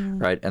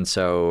 right? And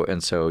so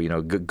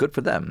good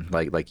for them.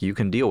 Like you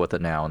can deal with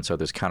it now, and so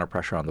there's counter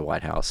pressure on the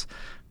White House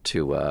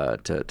to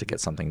get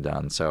something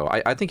done. So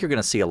I think you're going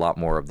to see a lot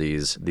more of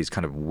these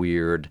kind of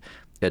weird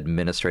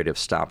administrative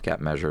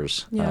stopgap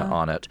measures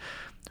on it.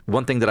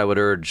 One thing that I would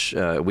urge,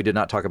 we did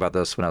not talk about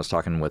this when I was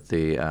talking with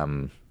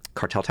the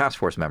cartel task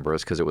force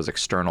members, because it was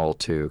external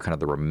to kind of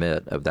the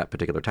remit of that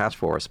particular task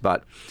force.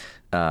 But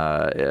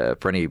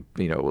for any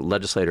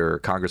legislator or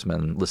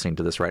congressman listening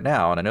to this right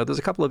now, and I know there's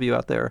a couple of you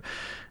out there,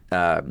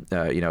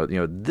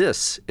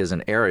 this is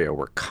an area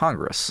where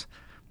Congress,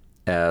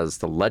 as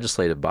the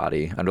legislative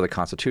body under the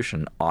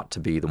Constitution, ought to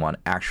be the one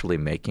actually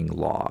making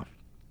law.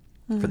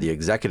 For the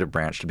executive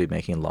branch to be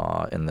making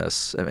law in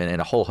this, and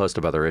a whole host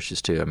of other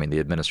issues too. I mean, the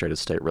administrative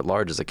state writ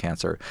large is a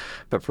cancer,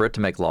 but for it to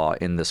make law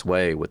in this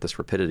way with this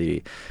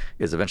rapidity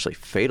is eventually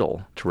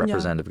fatal to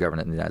representative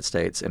government in the United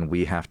States, and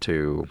we have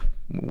to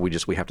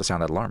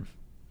sound that alarm.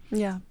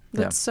 Yeah,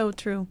 that's so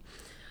true.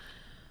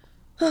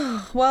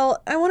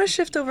 Well, I want to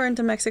shift over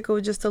into Mexico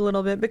just a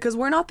little bit, because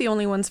we're not the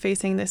only ones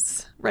facing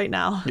this right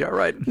now. Yeah,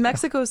 right.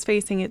 Mexico's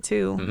facing it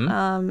too.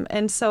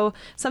 And so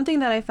something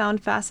that I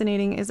found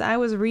fascinating is I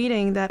was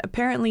reading that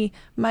apparently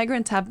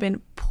migrants have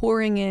been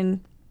pouring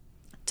in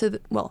to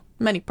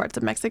many parts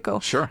of Mexico.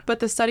 Sure.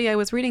 But the study I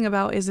was reading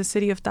about is the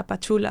city of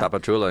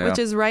Tapachula, which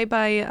is right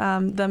by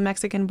the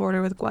Mexican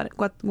border with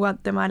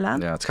Guatemala.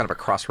 Yeah, it's kind of a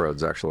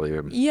crossroads, actually.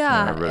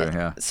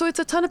 So it's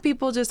a ton of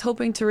people just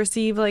hoping to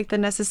receive the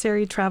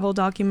necessary travel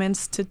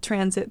documents to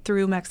transit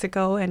through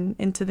Mexico and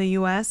into the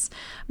U.S.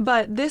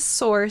 But this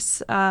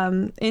source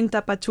in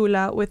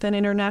Tapachula with an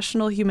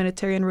international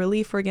humanitarian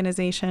relief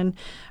organization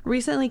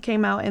recently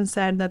came out and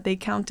said that they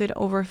counted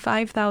over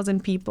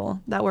 5,000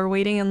 people that were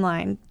waiting in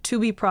line to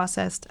be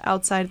processed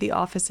outside the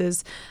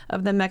offices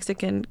of the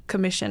Mexican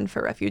Commission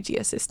for Refugee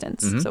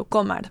Assistance, so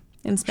COMAR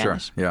in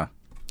Spanish. Sure, yeah.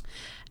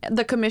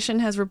 The commission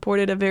has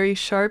reported a very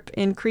sharp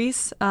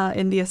increase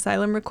in the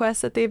asylum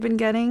requests that they've been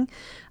getting.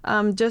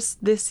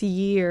 Just this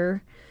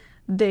year,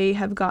 they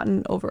have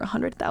gotten over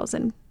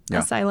 100,000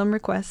 asylum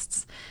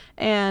requests.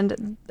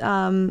 And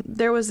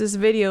there was this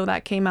video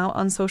that came out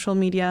on social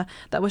media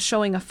that was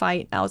showing a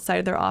fight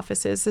outside their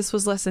offices. This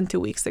was less than 2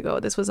 weeks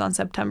ago. This was on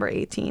September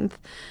 18th.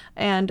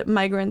 And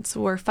migrants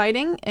were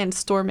fighting and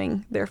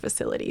storming their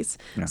facilities.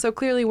 Yeah. So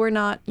clearly we're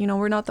not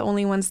the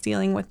only ones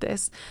dealing with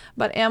this.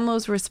 But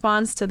AMLO's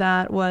response to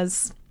that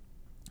was,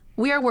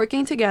 we are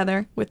working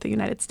together with the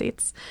United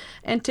States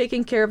and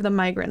taking care of the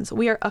migrants.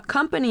 We are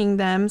accompanying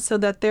them so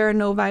that there are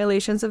no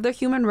violations of their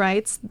human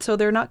rights, so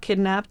they're not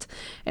kidnapped.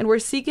 And we're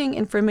seeking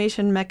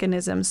information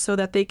mechanisms so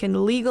that they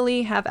can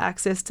legally have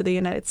access to the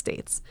United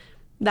States.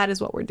 That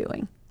is what we're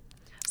doing.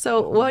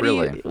 So what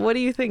do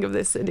you think of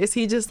this? Is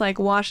he just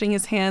washing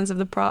his hands of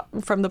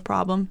from the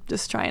problem,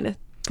 just trying to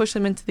push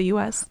them into the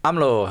U.S.?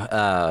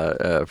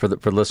 AMLO, for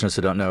the listeners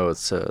who don't know,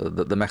 it's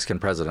the Mexican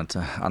president,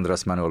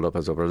 Andrés Manuel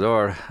López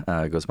Obrador,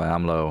 goes by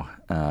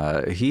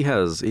AMLO. He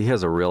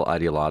has a real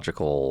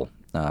ideological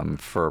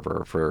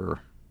fervor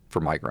for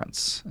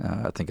migrants.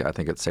 I think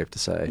it's safe to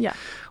say. Yeah.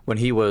 When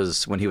he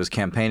was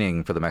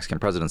campaigning for the Mexican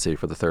presidency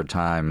for the third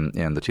time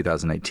in the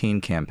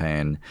 2018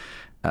 campaign,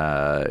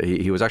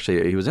 he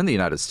was in the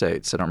United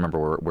States. I don't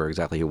remember where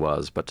exactly he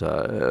was, but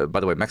by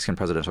the way, Mexican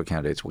presidential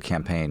candidates will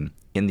campaign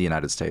in the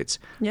United States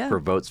for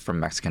votes from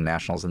Mexican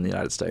nationals in the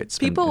United States.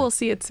 People will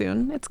see it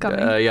soon. It's coming.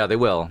 Yeah, they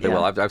will. They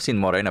will. I've seen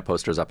Morena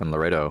posters up in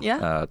Laredo,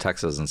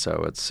 Texas, and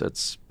so it's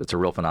a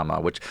real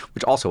phenomenon, which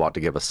also ought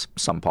to give us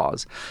some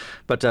pause.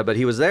 But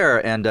he was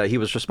there, and he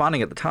was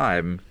responding at the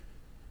time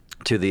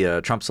to the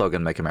Trump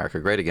slogan, "Make America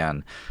Great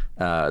Again."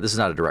 This is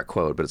not a direct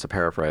quote, but it's a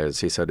paraphrase.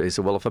 He said,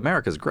 well, if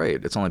America's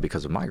great, it's only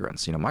because of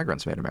migrants.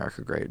 Migrants made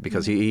America great.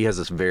 Because he has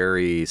this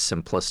very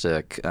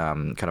simplistic,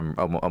 kind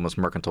of almost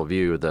mercantile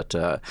view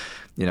that,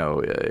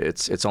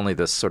 it's only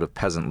this sort of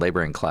peasant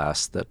laboring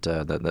class that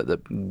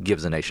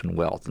gives a nation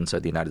wealth. And so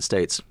the United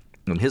States,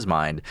 in his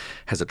mind,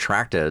 has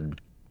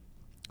attracted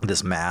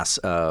this mass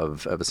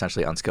of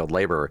essentially unskilled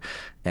labor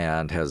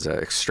and has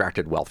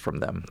extracted wealth from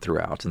them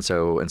throughout. And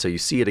so you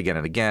see it again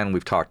and again.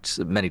 We've talked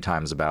many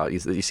times about,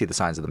 you see the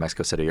signs of the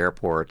Mexico City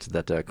airport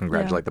that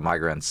congratulate the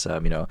migrants.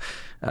 No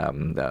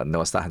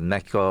estás en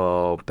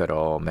Mexico,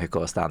 pero Mexico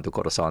está en tu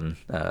corazón.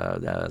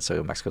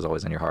 So Mexico's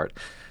always in your heart.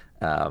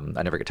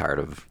 I never get tired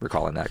of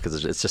recalling that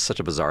because it's just such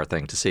a bizarre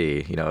thing to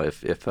see.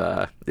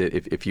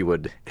 If you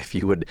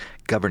would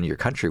govern your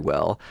country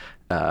well,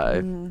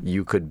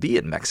 you could be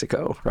in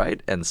Mexico,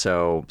 right? And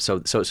so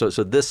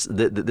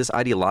this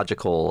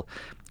ideological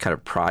kind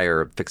of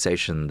prior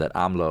fixation that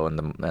AMLO and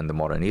the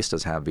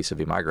Morenistas have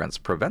vis-a-vis migrants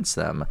prevents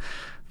them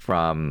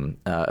from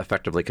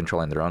effectively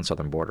controlling their own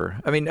southern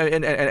border. I mean,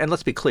 and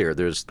let's be clear,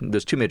 there's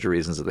two major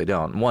reasons that they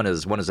don't. One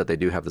is that they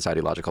do have this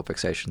ideological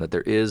fixation that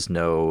there is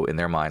no, in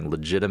their mind,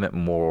 legitimate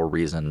moral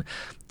reason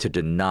to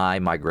deny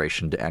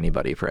migration to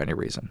anybody for any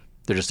reason.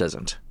 There just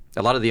isn't.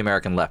 A lot of the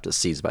American left is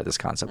seized by this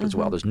concept as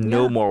well. There's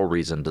no moral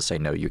reason to say,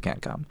 no, you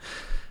can't come.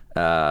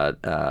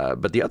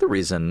 But the other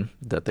reason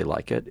that they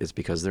like it is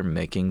because they're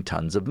making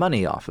tons of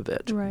money off of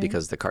it. Right.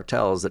 Because the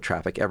cartels that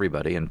traffic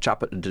everybody, and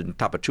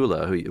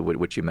Tapachula,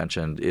 which you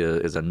mentioned,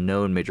 is a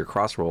known major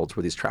crossroads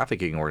where these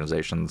trafficking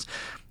organizations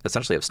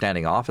essentially have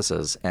standing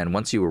offices. And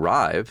once you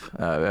arrive,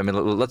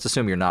 let's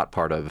assume you're not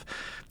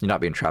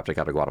being trafficked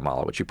out of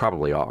Guatemala, which you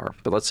probably are.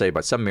 But let's say by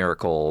some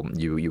miracle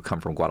you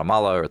come from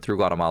Guatemala or through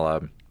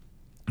Guatemala.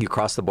 You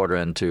cross the border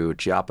into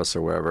Chiapas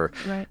or wherever,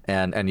 right.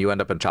 and you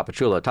end up in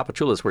Tapachula.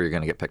 Tapachula is where you're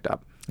going to get picked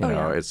up.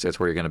 It's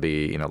where you're going to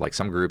be. Like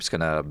some group's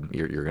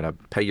you're gonna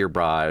pay your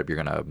bribe. You're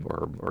gonna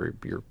or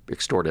you're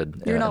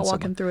extorted. You're not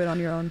walking through it on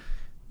your own.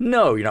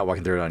 No, you're not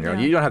walking through it on your own.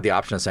 You don't have the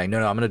option of saying, no,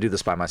 I'm going to do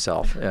this by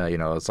myself.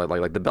 It's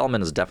like the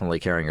bellman is definitely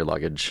carrying your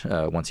luggage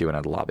once you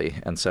enter the lobby,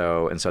 and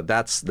so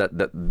that's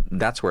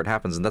where it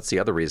happens, and that's the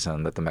other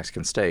reason that the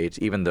Mexican state,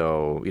 even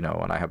though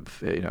and I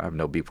have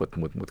no beef with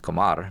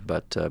Comar,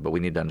 but we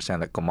need to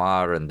understand that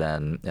Comar and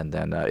then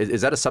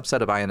is that a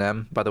subset of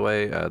INM, by the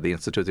way, the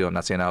Instituto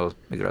Nacional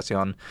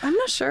Migración? I'm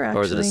not sure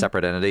actually. Or is it a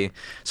separate entity?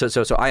 So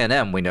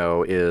INM we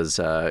know is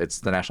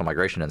it's the National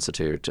Migration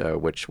Institute,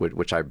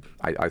 which I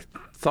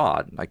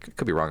thought, I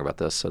could be wrong about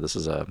this, so this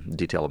is a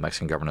detail of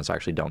Mexican governance I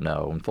actually don't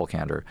know in full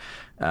candor.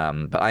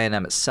 But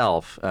INM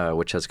itself,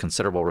 which has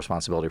considerable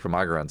responsibility for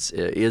migrants,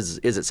 is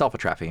itself a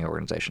trafficking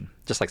organization,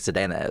 just like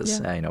Sedena is,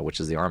 which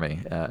is the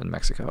army in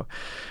Mexico.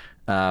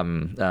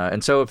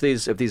 And so if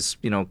these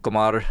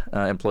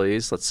Comar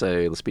employees,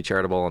 let's be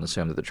charitable and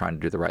assume that they're trying to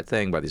do the right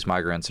thing by these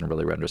migrants and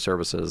really render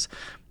services,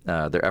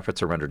 their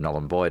efforts are rendered null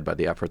and void by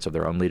the efforts of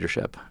their own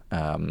leadership,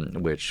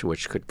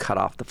 which could cut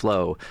off the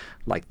flow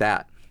like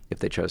that if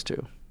they chose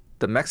to.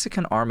 The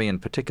Mexican army in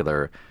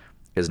particular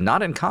is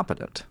not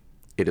incompetent.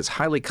 It is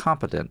highly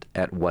competent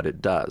at what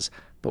it does,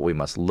 but we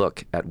must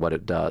look at what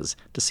it does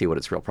to see what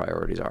its real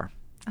priorities are.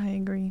 I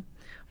agree.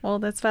 Well,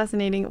 that's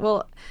fascinating.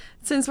 Well,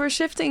 since we're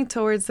shifting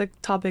towards the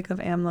topic of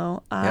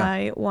AMLO,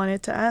 I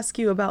wanted to ask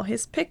you about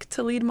his pick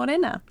to lead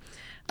Morena.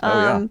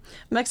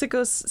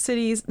 Mexico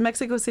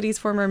City's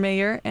former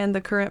mayor and the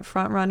current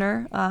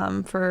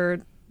frontrunner for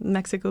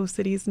Mexico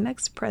City's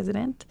next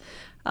president.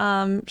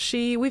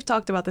 We've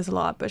talked about this a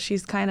lot, but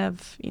she's kind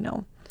of,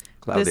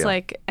 Claudia.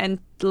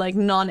 This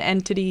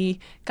non-entity,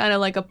 kind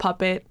of like a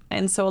puppet.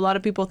 And so a lot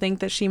of people think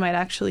that she might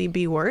actually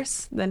be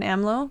worse than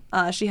AMLO.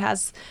 She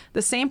has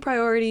the same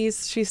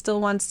priorities. She still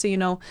wants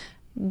to,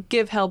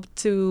 give help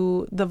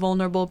to the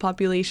vulnerable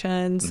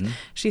populations. Mm-hmm.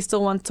 She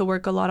still wants to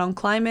work a lot on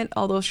climate,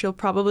 although she'll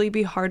probably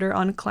be harder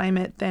on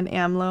climate than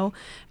AMLO.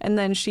 And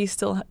then she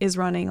still is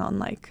running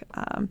on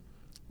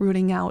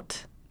rooting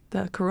out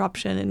the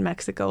corruption in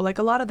Mexico, like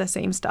a lot of the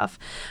same stuff.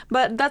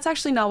 But that's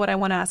actually not what I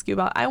want to ask you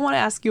about. I want to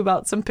ask you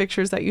about some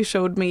pictures that you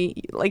showed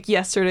me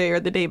yesterday or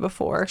the day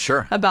before.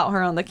 Sure. About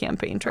her on the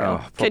campaign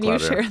trail. Can you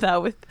share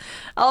that with...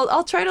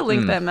 I'll try to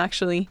link them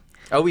actually.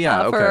 Oh,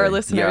 yeah, okay. For our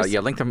listeners. Yeah,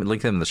 link them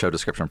in the show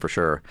description for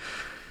sure.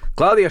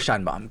 Claudia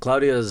Scheinbaum.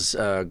 Claudia's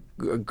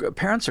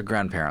parents or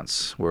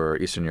grandparents were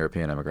Eastern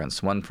European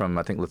immigrants. One from,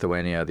 I think,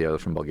 Lithuania, the other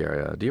from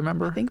Bulgaria. Do you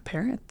remember? I think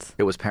parents.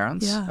 It was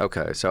parents? Yeah.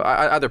 Okay. So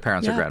either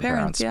parents or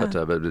grandparents. Parents,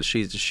 yeah. But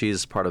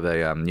she's part of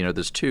a,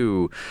 there's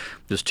two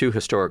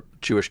historic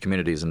Jewish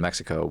communities in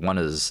Mexico. One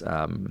is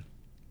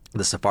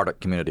the Sephardic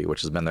community,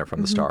 which has been there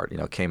from the start,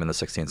 came in the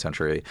 16th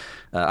century.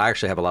 I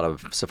actually have a lot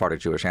of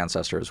Sephardic Jewish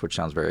ancestors, which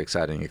sounds very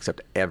exciting,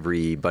 except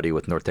everybody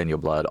with Norteño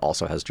blood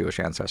also has Jewish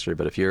ancestry.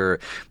 But if you're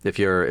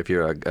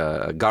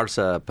a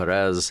Garza,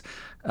 Perez,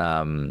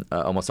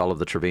 almost all of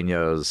the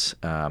Treviños,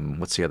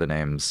 what's the other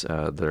names?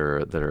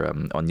 They're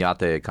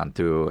Oñate,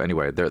 Cantu.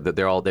 Anyway,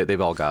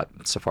 they've all got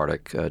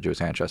Sephardic Jewish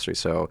ancestry.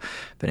 So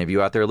if any of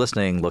you out there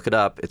listening, look it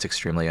up. It's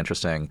extremely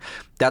interesting.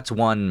 That's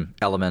one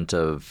element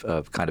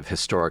of kind of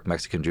historic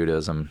Mexican Judaism.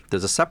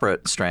 There's a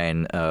separate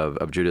strain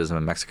of Judaism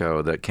in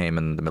Mexico that came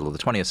in the middle of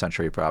the 20th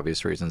century for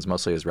obvious reasons,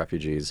 mostly as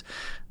refugees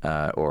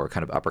or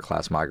kind of upper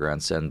class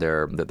migrants, and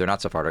they're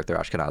not Sephardic, they're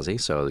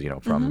Ashkenazi, so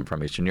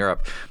from Eastern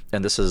Europe.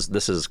 And this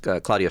is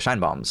Claudia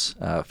Scheinbaum's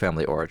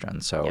family origin,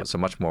 so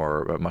much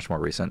more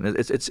recent.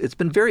 It's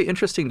been very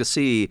interesting to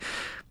see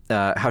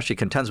how she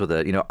contends with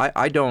it.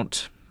 I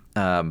don't.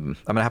 I'm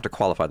going to have to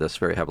qualify this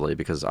very heavily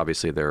because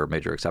obviously there are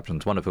major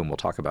exceptions, one of whom we'll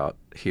talk about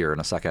here in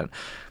a second.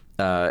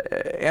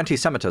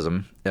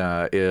 Anti-Semitism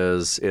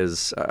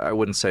is I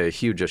wouldn't say a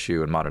huge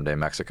issue in modern day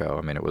Mexico.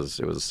 I mean, it was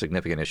a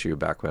significant issue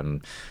back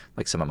when,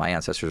 like, some of my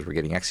ancestors were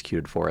getting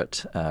executed for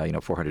it,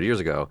 400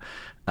 years ago.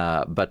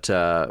 But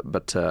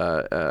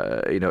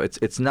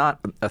it's not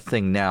a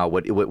thing now.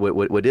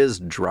 What is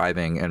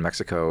driving in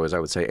Mexico is, I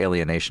would say,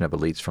 alienation of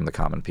elites from the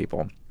common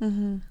people.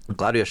 Mm-hmm.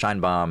 Claudia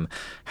Scheinbaum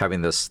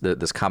having this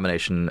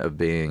combination of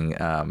being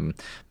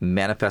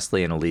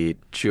manifestly an elite,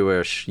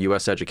 Jewish,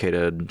 U.S.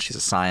 educated. She's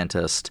a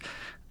scientist.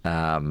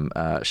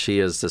 She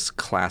is this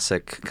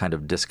classic kind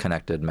of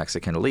disconnected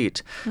Mexican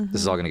elite. Mm-hmm.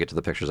 This is all going to get to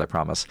the pictures, I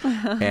promise.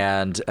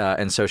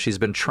 And so she's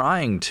been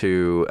trying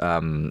to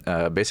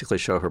basically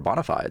show her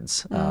bona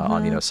fides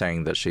on,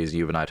 saying that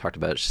you and I talked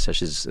about it. She says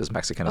she's as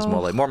Mexican as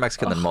mole, more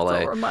Mexican than mole.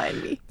 Don't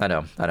remind me. I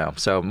know.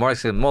 So more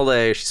Mexican than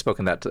mole. She's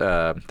spoken that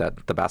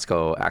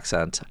Tabasco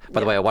accent. By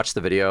the way, I watched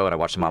the video and I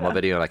watched the Mama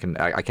video, and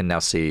I can now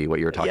see what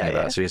you were talking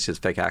about. So she's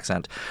fake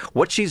accent.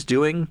 What she's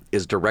doing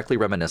is directly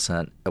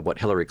reminiscent of what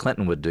Hillary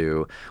Clinton would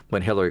do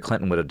when Hillary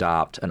Clinton would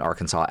adopt an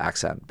Arkansas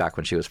accent back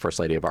when she was First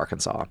Lady of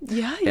Arkansas.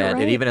 Yeah, you're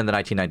right. And even in the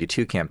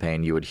 1992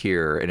 campaign, you would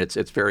hear, and it's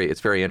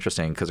very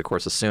interesting because, of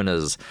course, as soon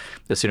as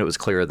it was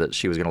clear that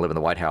she was going to live in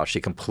the White House, she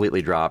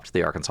completely dropped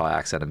the Arkansas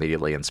accent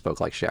immediately and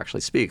spoke like she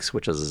actually speaks,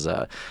 which is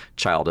a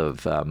child of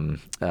from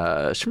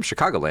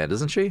Chicagoland,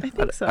 isn't she? I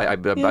think so. I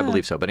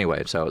believe so. But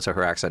anyway, so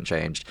her accent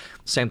changed.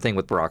 Same thing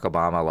with Barack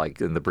Obama, like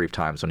in the brief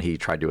times when he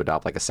tried to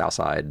adopt like a South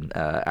Side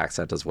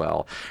accent as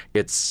well.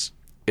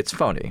 It's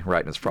phony,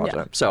 right? And it's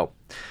fraudulent. Yeah.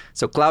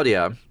 So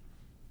Claudia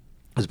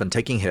has been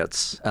taking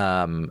hits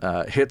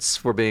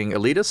for being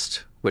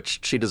elitist, which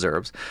she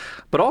deserves,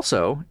 but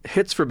also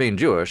hits for being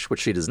Jewish,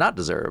 which she does not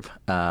deserve.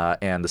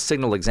 And the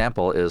signal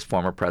example is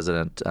former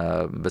President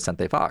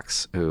Vicente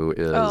Fox, who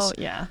is. Oh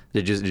yeah.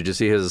 Did you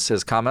see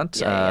his comment?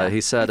 Yeah.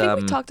 He said. I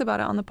think we talked about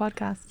it on the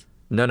podcast.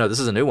 No, this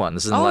is a new one.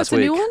 This is in the last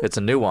week. New one? It's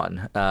a new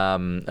one.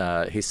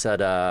 He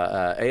said,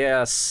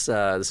 AS,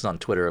 this is on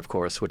Twitter, of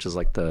course, which is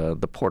like the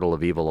portal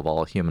of evil of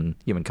all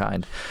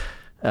humankind.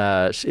 He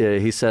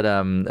said,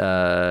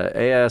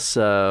 AS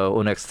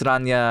una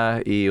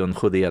extraña y un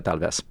judía tal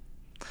vez.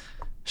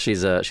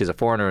 She's a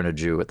foreigner and a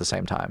Jew at the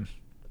same time,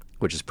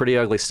 which is pretty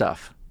ugly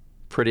stuff.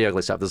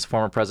 This is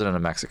former president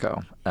of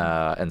Mexico,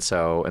 and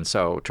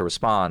so to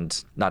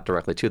respond not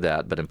directly to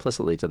that, but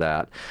implicitly to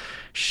that,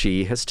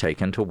 she has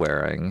taken to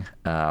wearing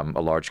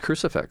a large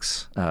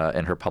crucifix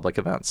in her public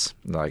events,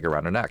 like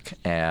around her neck,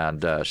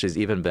 and she's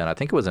even been, I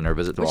think it was in her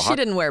visit to Oaxaca. Which she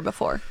didn't wear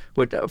before.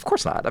 Which, of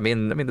course not. I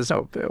mean, there's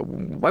no.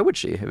 Why would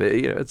she?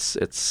 I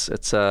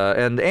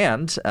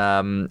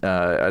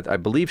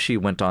believe she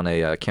went on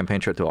a campaign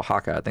trip to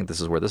Oaxaca. I think this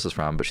is where this is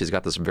from, but she's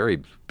got this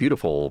very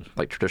beautiful,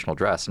 like, traditional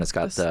dress, and it's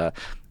got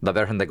La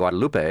Virgen de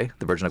Guadalupe,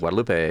 the Virgin of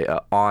Guadalupe,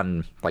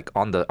 on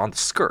the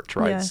skirt,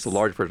 right? Yes. It's a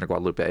large Virgin of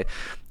Guadalupe.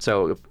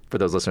 So for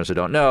those listeners who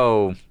don't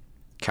know,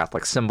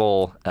 Catholic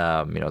symbol,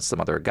 it's the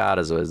Mother of God,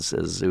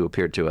 as who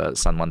appeared to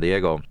San Juan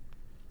Diego.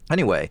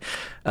 Anyway,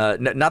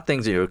 not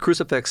things,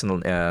 crucifix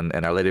and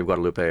Our Lady of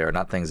Guadalupe are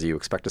not things that you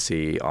expect to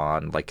see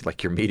on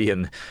like your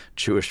median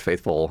Jewish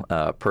faithful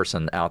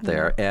person out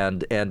there.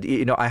 And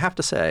I have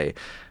to say,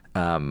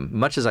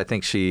 much as I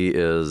think she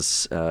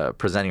is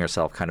presenting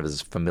herself kind of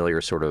as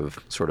familiar sort of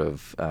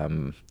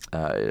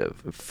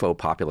faux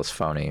populist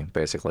phony,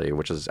 basically,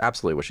 which is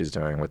absolutely what she's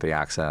doing with the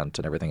accent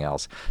and everything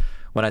else.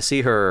 When I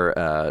see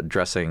her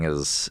dressing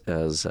as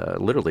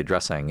literally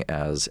dressing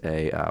as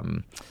a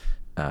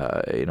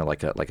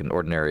like an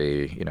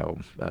ordinary,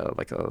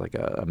 like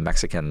a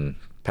Mexican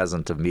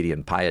peasant of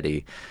median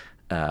piety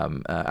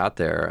out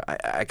there,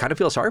 I kind of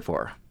feel sorry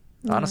for her.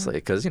 Honestly,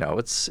 because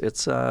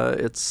it's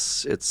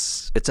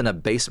an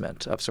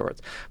abasement of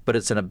sorts, but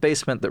it's an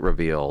abasement that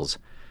reveals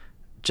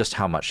just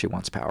how much she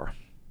wants power,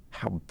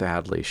 how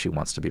badly she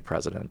wants to be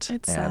president.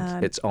 It's and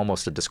sad. It's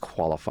almost a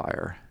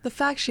disqualifier. The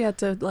fact she had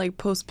to like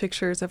post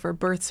pictures of her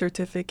birth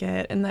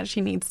certificate and that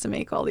she needs to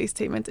make all these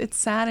statements, it's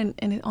sad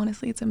and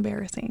honestly, it's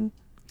embarrassing.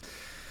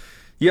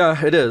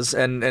 Yeah, it is,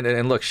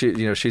 and look, she's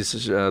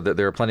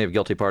there are plenty of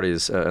guilty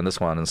parties in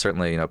this one, and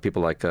certainly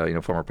people like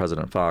former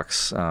President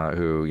Fox,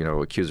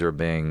 who accuse her of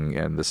being,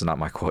 and this is not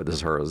my quote, this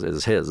is hers,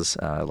 is his,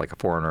 like a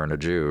foreigner and a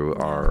Jew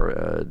are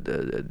a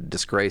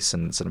disgrace,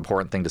 and it's an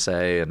important thing to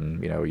say,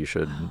 and you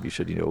should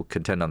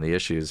contend on the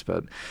issues,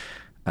 but.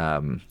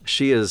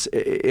 She is,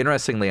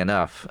 interestingly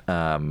enough,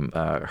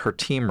 her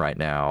team right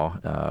now,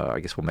 I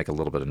guess we'll make a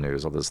little bit of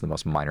news, although this is the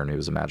most minor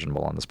news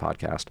imaginable on this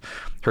podcast.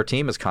 Her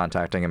team is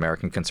contacting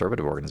American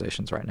conservative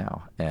organizations right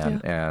now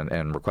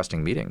and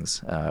requesting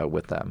meetings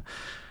with them.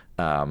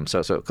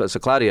 So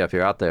Claudia, if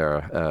you're out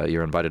there,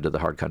 you're invited to the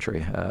hard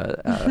country. I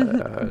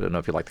don't know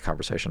if you like the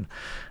conversation,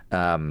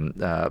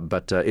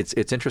 but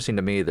it's interesting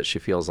to me that she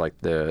feels like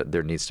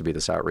there needs to be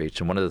this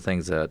outreach. And one of the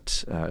things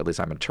that, at least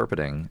I'm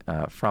interpreting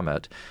from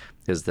it,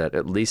 is that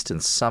at least in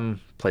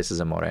some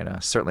places in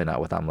Morena, certainly not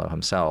with AMLO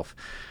himself,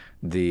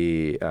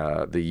 the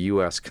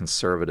U.S.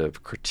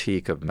 conservative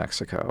critique of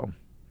Mexico,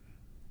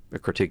 a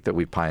critique that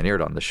we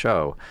pioneered on the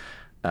show,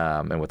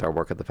 and with our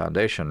work at the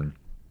foundation,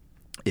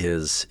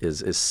 is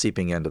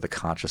seeping into the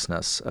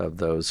consciousness of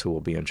those who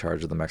will be in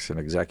charge of the Mexican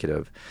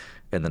executive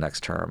in the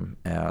next term.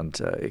 And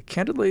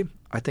candidly,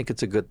 I think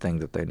it's a good thing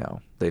that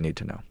they need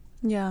to know.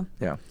 Yeah.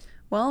 Yeah.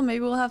 Well, maybe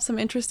we'll have some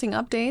interesting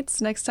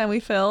updates next time we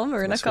film,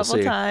 or in a couple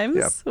we'll see. times.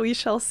 Yeah. We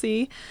shall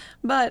see.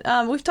 But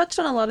we've touched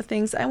on a lot of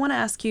things. I want to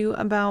ask you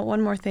about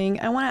one more thing.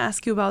 I want to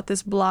ask you about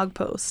this blog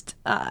post.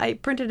 I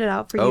printed it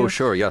out for you. Oh,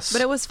 sure, yes.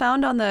 But it was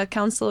found on the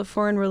Council of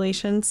Foreign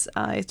Relations.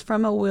 It's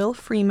from a Will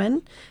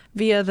Freeman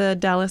via the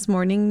Dallas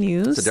Morning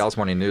News. It's a Dallas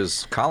Morning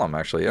News column,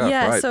 actually.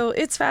 Yeah, right. So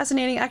it's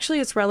fascinating.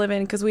 Actually, it's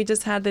relevant because we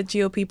just had the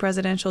GOP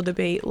presidential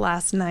debate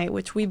last night,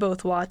 which we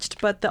both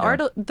watched. But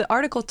the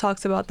article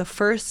talks about the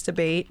first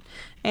debate,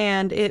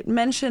 and it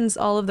mentions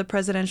all of the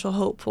presidential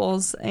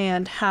hopefuls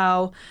and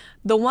how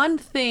the one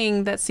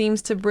thing that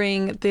seems to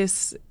bring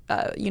this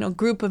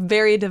group of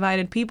very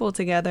divided people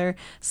together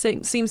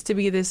seems to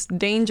be this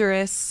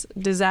dangerous,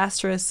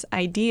 disastrous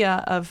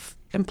idea of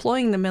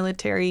employing the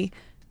military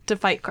to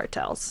fight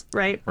cartels,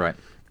 right? Right.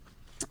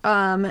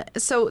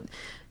 So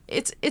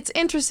it's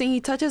interesting.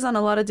 He touches on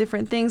a lot of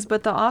different things,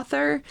 but the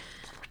author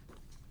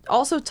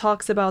also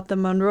talks about the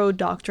Monroe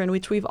Doctrine,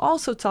 which we've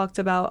also talked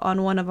about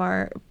on one of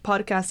our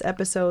podcast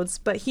episodes.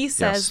 But he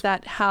says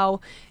that how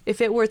if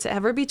it were to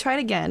ever be tried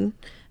again,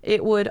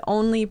 it would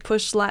only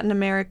push Latin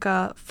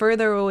America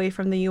further away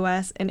from the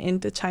U.S. and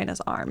into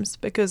China's arms,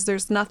 because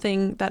there's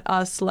nothing that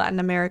us Latin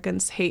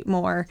Americans hate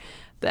more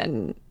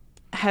than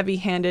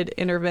heavy-handed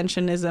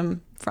interventionism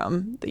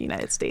from the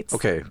United States.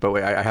 Okay, but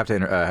wait, I have to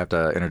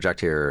interject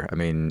here. I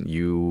mean,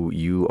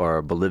 you are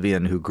a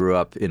Bolivian who grew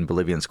up in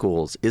Bolivian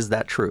schools. Is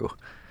that true?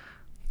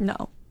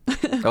 No.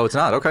 Oh, it's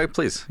not? Okay,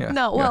 please. Yeah.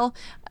 No, well,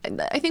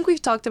 I think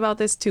we've talked about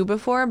this too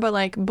before, but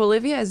like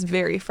Bolivia is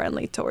very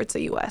friendly towards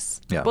the U.S.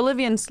 Yeah.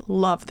 Bolivians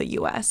love the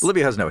U.S.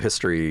 Bolivia has no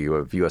history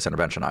of U.S.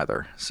 intervention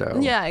either. So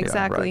Yeah,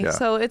 exactly. Yeah, right, yeah.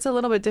 So it's a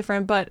little bit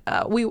different, but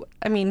I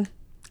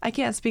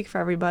can't speak for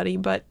everybody,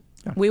 but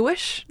we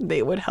wish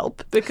they would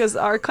help, because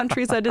our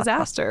country's a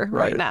disaster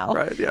right now.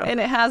 Right, yeah. And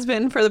it has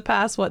been for the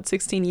past,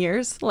 16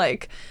 years?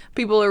 Like,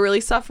 people are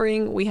really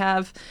suffering. We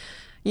have,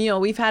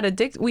 we had a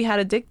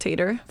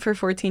dictator for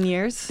 14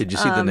 years. Did you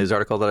see the news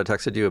article that I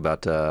texted you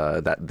about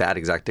that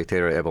exact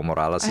dictator, Evo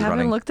Morales? I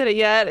haven't looked at it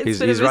yet.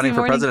 He's running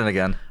for president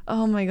again.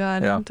 Oh my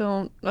God! Yeah.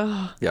 Don't.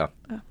 Oh. Yeah.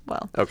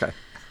 Well. Okay.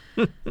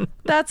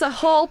 That's a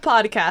whole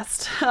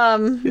podcast.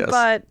 Yes.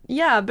 But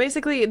yeah,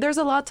 basically, there's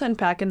a lot to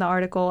unpack in the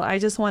article. I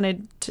just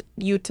wanted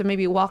you to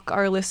maybe walk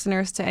our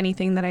listeners to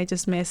anything that I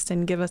just missed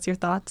and give us your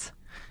thoughts.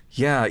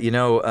 Yeah,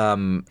 let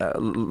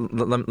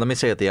me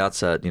say at the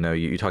outset,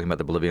 you're talking about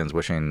the Bolivians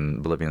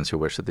who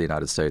wish that the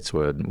United States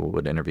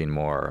would intervene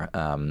more.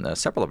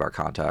 Several of our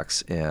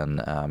contacts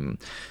in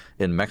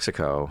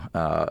Mexico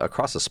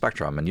across the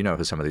spectrum, and you know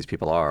who some of these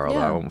people are, although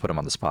I won't put them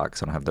on the spot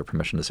because I don't have their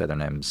permission to say their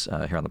names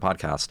here on the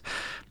podcast,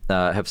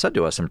 have said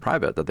to us in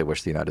private that they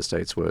wish the United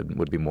States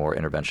would be more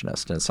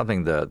interventionist. And it's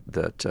something that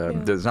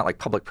there's not like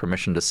public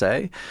permission to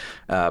say,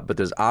 but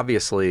there's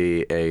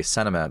obviously a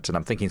sentiment, and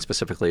I'm thinking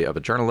specifically of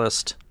a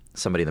journalist,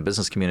 somebody in the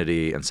business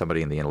community, and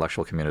somebody in the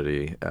intellectual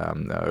community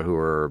who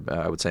are,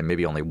 I would say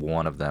maybe only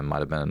one of them might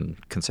have been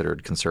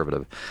considered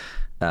conservative,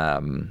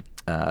 have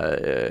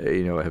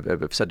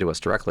said to us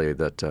directly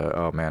that,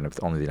 oh man,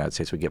 if only the United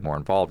States would get more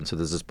involved. And so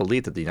there's this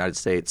belief that the United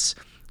States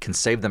can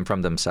save them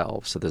from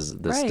themselves. So there's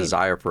this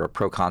desire for a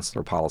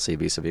pro-consular policy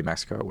vis-a-vis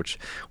Mexico, which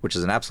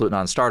is an absolute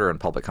non-starter in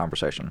public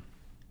conversation.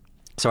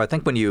 So I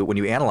think when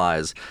you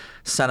analyze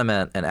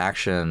sentiment and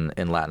action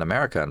in Latin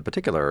America in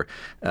particular,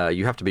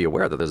 you have to be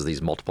aware that there's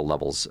these multiple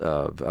levels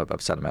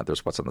of sentiment.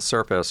 There's what's on the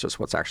surface, there's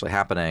what's actually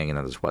happening, and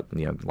then there's what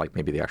like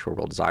maybe the actual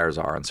real desires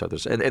are. And so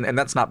there's and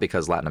that's not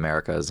because Latin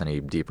America is any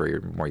deeper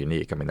or more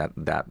unique. I mean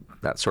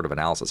that sort of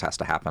analysis has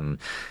to happen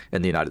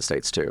in the United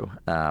States too.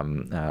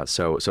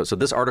 So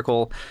this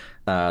article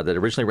that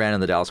originally ran in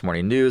the Dallas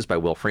Morning News by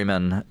Will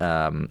Freeman.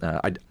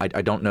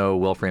 I don't know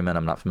Will Freeman.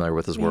 I'm not familiar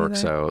with his work.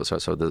 So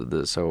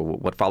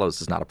what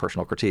follows is not a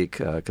personal critique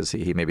because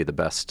he may be the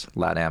best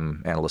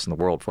LatAm analyst in the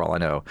world for all I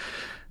know.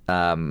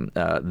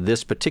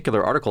 This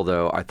particular article,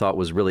 though, I thought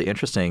was really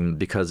interesting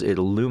because it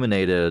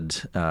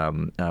illuminated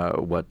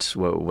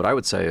what I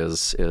would say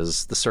is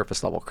the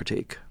surface level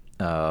critique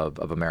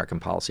of American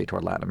policy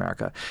toward Latin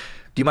America.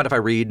 Do you mind if I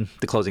read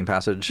the closing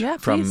passage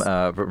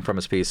from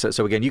his piece?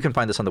 So again, you can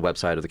find this on the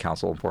website of the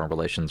Council on Foreign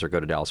Relations or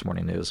go to Dallas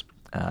Morning News.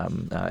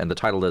 And the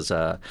title is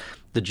The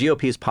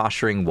GOP's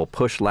Posturing Will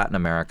Push Latin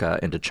America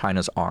into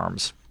China's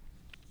Arms.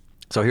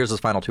 So here's his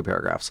final two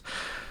paragraphs.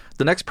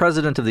 The next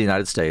president of the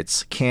United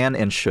States can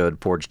and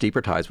should forge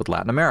deeper ties with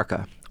Latin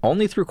America.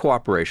 Only through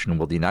cooperation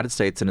will the United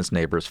States and its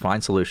neighbors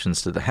find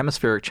solutions to the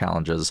hemispheric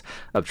challenges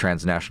of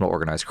transnational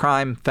organized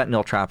crime,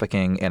 fentanyl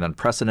trafficking, and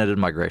unprecedented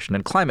migration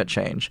and climate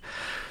change.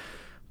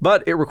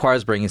 But it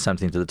requires bringing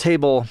something to the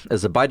table,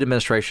 as the Biden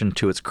administration,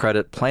 to its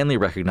credit, plainly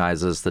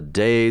recognizes the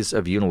days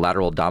of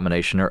unilateral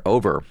domination are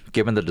over.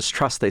 Given the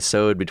distrust they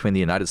sowed between the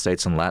United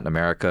States and Latin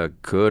America,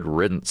 good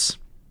riddance.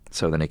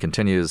 So then he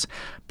continues,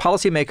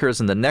 policymakers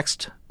in the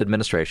next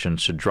administration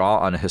should draw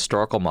on a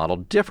historical model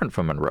different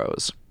from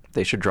Monroe's.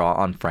 They should draw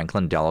on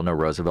Franklin Delano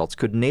Roosevelt's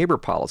good neighbor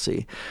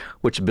policy,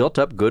 which built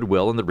up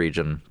goodwill in the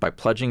region by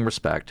pledging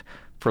respect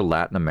for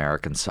Latin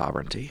American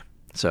sovereignty.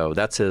 So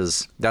that's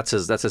his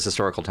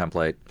historical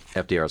template,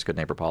 FDR's good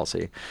neighbor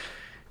policy.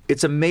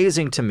 It's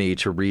amazing to me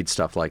to read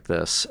stuff like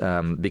this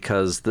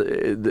because,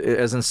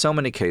 as in so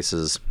many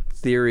cases,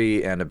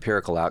 theory and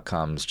empirical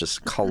outcomes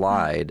just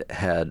collide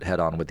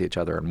head on with each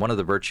other. And one of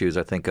the virtues,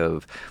 I think,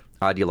 of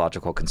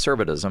ideological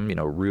conservatism,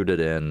 rooted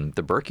in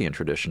the Burkean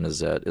tradition, is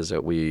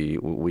that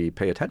we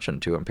pay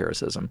attention to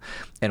empiricism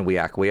and we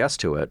acquiesce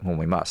to it when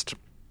we must.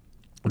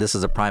 This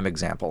is a prime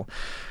example.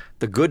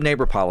 The good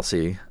neighbor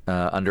policy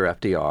under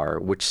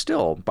FDR, which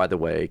still, by the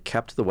way,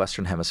 kept the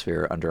Western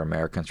Hemisphere under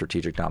American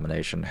strategic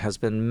domination, has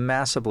been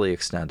massively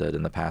extended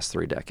in the past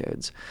 3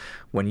 decades.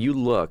 When you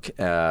look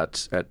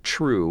at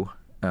true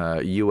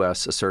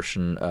U.S.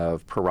 assertion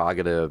of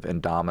prerogative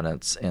and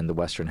dominance in the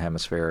Western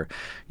Hemisphere,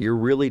 you're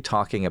really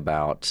talking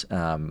about,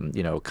 kind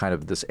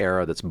of this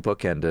era that's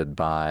bookended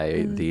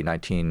by the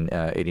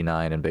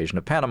 1989 invasion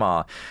of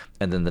Panama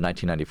and then the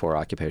 1994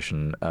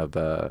 occupation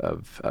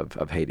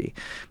of Haiti.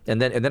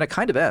 And then it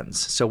kind of ends.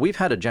 So we've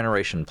had a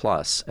generation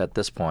plus at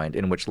this point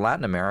in which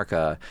Latin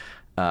America,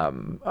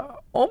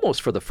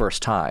 almost for the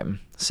first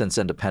time since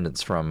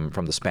independence from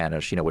the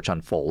Spanish, which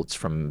unfolds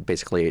from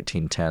basically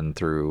 1810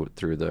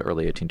 through the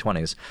early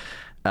 1820s,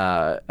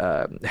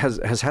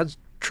 has had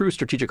true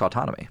strategic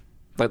autonomy.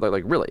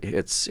 Like really,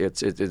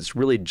 it's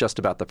really just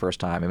about the first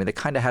time. I mean, they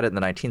kind of had it in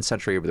the 19th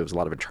century, but there was a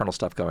lot of internal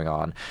stuff going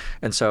on,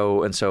 and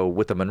so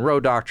with the Monroe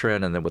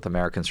Doctrine and then with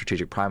American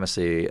strategic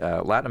primacy,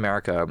 Latin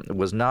America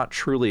was not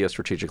truly a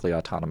strategically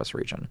autonomous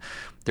region.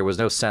 There was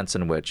no sense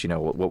in which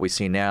what we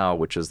see now,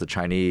 which is the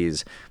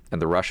Chinese and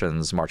the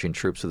Russians marching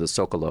troops to the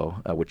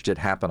Zocalo, which did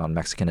happen on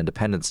Mexican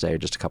Independence Day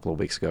just a couple of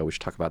weeks ago. We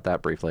should talk about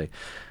that briefly,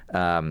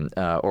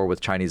 or with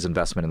Chinese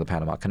investment in the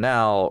Panama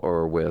Canal,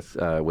 or with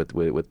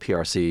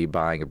PRC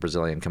buying of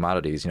Brazilian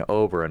commodities,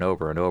 over and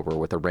over and over,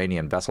 with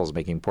Iranian vessels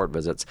making port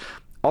visits.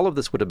 All of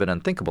this would have been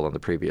unthinkable in the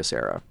previous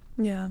era.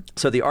 Yeah.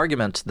 So the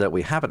argument that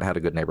we haven't had a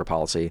good neighbor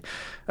policy,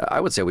 I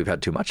would say we've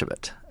had too much of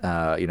it.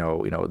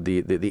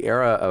 The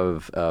era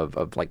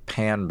of like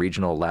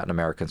pan-regional Latin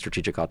American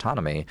strategic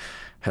autonomy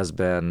has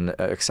been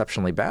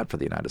exceptionally bad for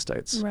the United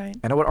States. Right.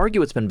 And I would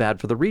argue it's been bad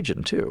for the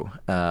region too,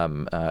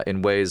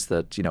 in ways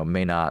that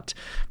may not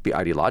be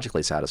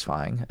ideologically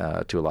satisfying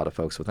to a lot of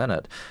folks within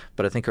it,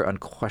 but I think are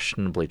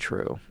unquestionably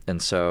true.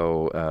 And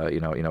so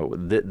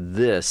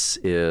this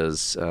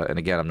is, and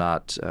again, I'm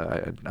not,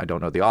 I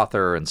don't know the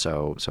author, and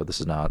so this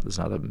is not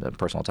a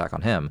personal attack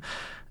on him.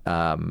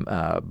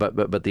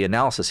 But the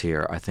analysis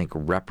here, I think,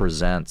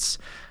 represents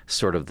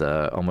sort of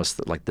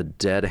almost like the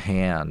dead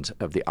hand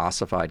of the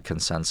ossified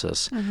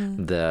consensus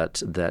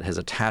that has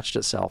attached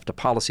itself to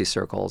policy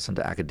circles and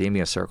to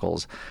academia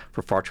circles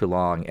for far too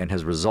long, and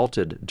has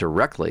resulted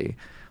directly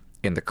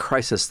in the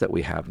crisis that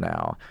we have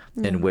now,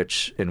 in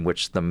which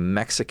the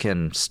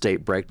Mexican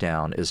state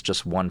breakdown is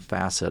just one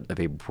facet of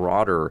a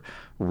broader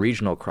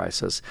regional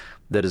crisis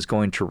that is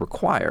going to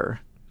require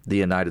the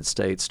United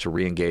States to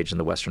re-engage in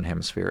the Western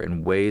Hemisphere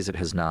in ways it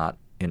has not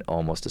in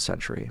almost a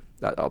century.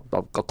 I'll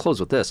close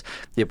with this.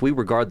 If we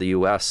regard the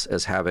U.S.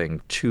 as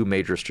having two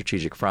major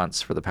strategic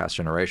fronts for the past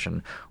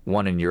generation,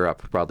 one in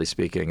Europe, broadly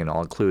speaking, and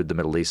I'll include the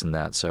Middle East in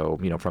that. So,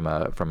 from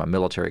a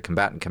military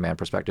combatant command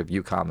perspective,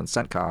 EUCOM and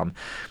CENTCOM,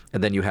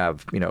 and then you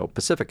have,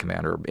 Pacific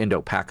Command, or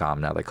Indo-PACOM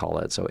now they call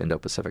it, so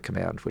Indo-Pacific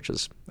Command, which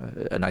is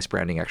a nice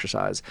branding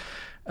exercise.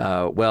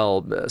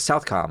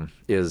 Southcom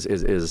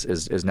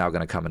is now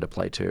going to come into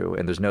play too,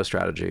 and there's no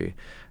strategy.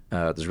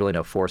 There's really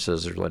no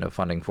forces. There's really no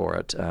funding for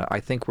it. I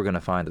think we're going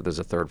to find that there's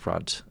a third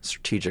front,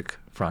 strategic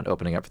front,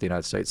 opening up for the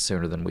United States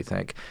sooner than we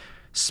think,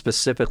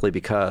 specifically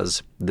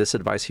because this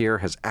advice here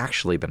has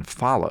actually been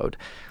followed,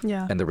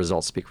 and the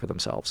results speak for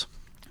themselves.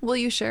 Will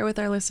you share with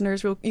our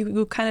listeners,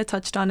 you kind of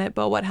touched on it,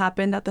 but what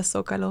happened at the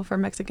Zócalo for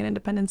Mexican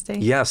Independence Day?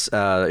 Yes.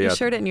 You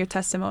shared it in your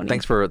testimony.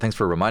 Thanks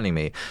for reminding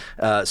me.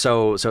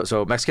 So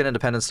Mexican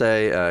Independence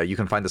Day, you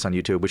can find this on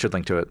YouTube. We should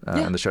link to it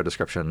in the show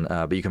description,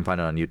 but you can find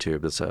it on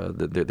YouTube.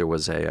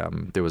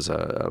 There was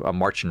a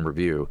march in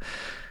review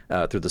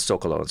through the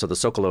Zócalo. And so the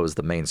Zócalo is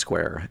the main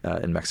square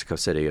in Mexico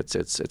City.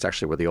 It's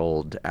actually where the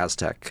old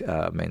Aztec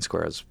main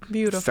square is.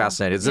 Beautiful.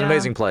 Fascinating. It's an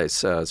amazing place.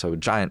 So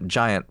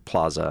giant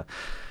plaza.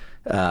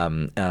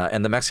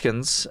 And the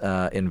Mexicans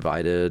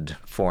invited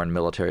foreign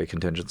military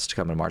contingents to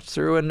come and march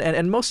through,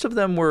 and most of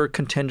them were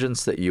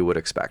contingents that you would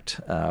expect.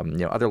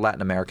 Other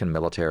Latin American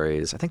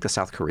militaries. I think the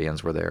South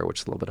Koreans were there,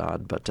 which is a little bit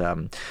odd,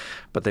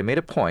 but they made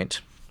a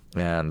point,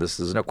 and this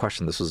is no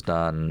question. This was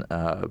done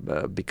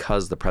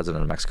because the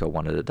president of Mexico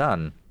wanted it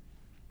done.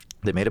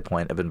 They made a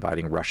point of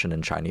inviting Russian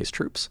and Chinese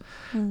troops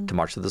to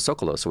march to the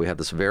Zócalo. So we had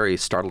this very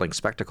startling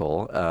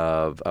spectacle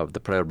of the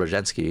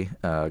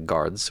Preobrazhensky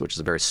Guards, which is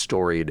a very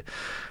storied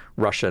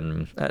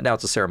Russian, now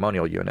it's a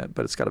ceremonial unit,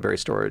 but it's got a very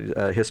storied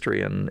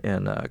history in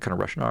kind of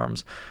Russian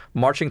arms,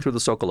 marching through the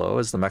Zócalo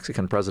as the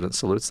Mexican president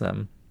salutes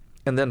them.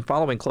 And then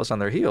following close on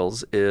their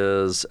heels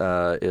is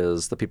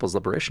the People's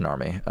Liberation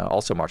Army,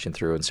 also marching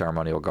through in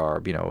ceremonial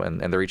garb,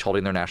 and they're each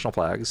holding their national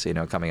flags,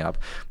 coming up,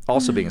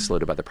 also being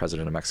saluted by the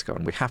president of Mexico.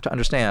 And we have to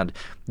understand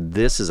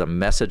this is a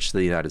message to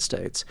the United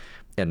States.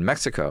 In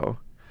Mexico,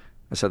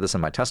 I said this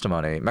in my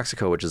testimony,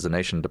 Mexico, which is a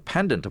nation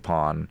dependent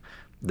upon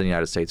the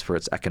United States for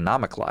its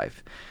economic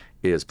life,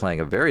 is playing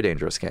a very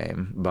dangerous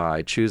game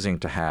by choosing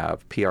to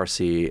have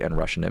PRC and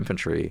Russian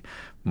infantry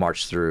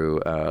march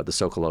through the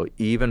Zócalo,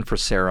 even for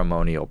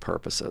ceremonial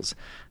purposes.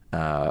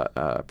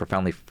 A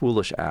profoundly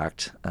foolish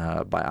act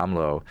by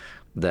AMLO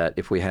that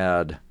if we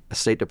had a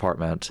State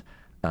Department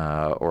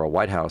or a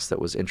White House that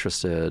was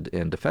interested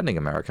in defending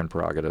American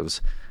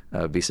prerogatives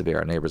vis-a-vis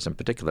our neighbors in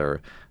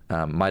particular,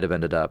 might have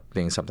ended up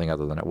being something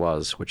other than it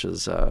was, which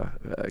is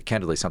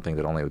candidly something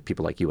that only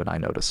people like you and I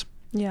notice.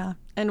 Yeah,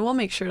 and we'll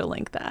make sure to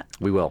link that.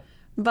 We will.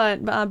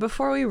 But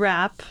before we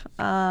wrap,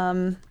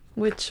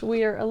 which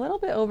we are a little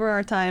bit over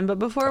our time, but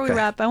before we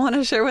wrap, I want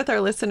to share with our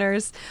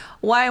listeners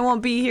why I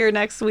won't be here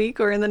next week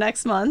or in the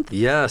next month.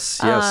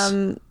 Yes.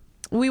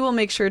 We will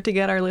make sure to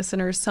get our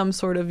listeners some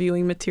sort of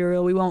viewing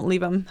material. We won't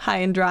leave them high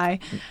and dry.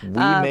 We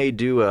may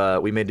do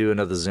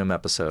another Zoom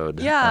episode.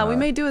 Yeah, we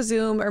may do a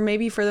Zoom, or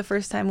maybe for the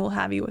first time we'll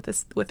have you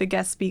with a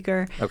guest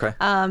speaker. Okay.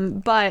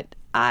 But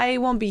I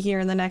won't be here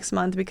in the next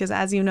month because,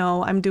 as you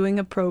know, I'm doing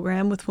a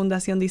program with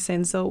Fundación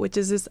Disenso, which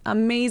is this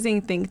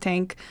amazing think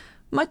tank,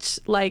 much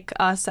like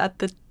us at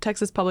the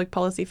Texas Public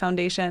Policy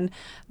Foundation,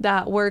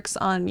 that works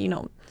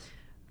on,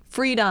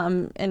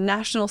 freedom and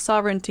national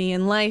sovereignty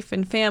and life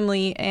and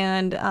family.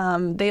 And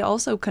they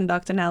also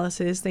conduct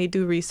analysis. They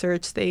do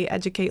research. They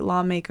educate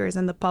lawmakers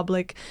and the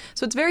public.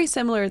 So it's very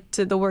similar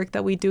to the work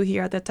that we do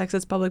here at the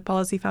Texas Public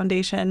Policy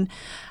Foundation.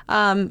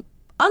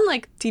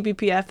 Unlike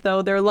TPPF,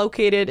 though, they're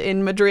located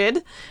in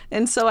Madrid.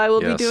 And so I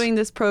will be doing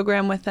this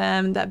program with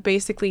them that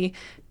basically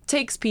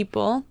takes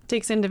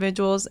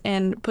individuals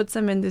and puts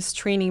them in this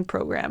training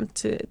program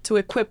to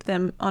equip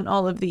them on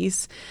all of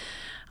these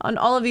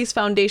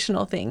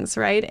foundational things,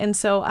 right? And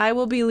so I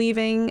will be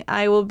leaving.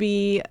 I will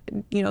be,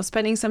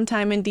 spending some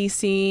time in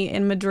DC,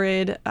 in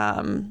Madrid,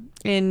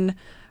 in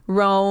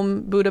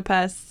Rome,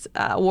 Budapest,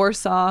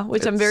 Warsaw,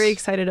 which I'm very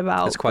excited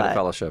about. It's quite a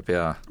fellowship,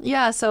 yeah.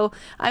 Yeah, so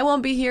I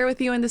won't be here with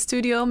you in the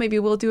studio. Maybe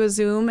we'll do a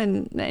Zoom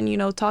and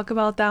talk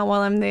about that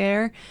while I'm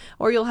there,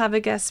 or you'll have a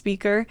guest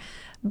speaker.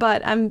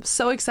 But I'm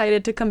so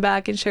excited to come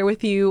back and share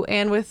with you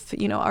and with,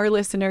 our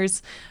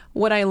listeners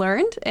what I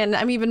learned. And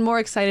I'm even more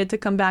excited to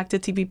come back to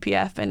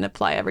TPPF and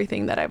apply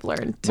everything that I've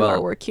learned to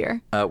our work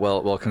here.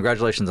 Well,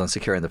 congratulations on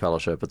securing the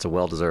fellowship. It's a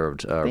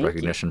well-deserved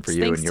recognition for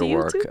you and your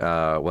work.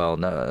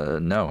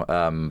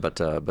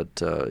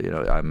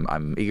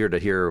 I'm eager to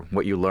hear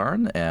what you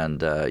learn,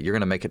 and you're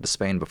going to make it to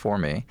Spain before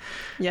me.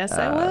 Yes,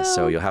 I will.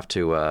 So you'll have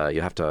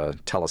to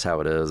tell us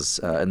how it is.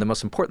 And the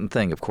most important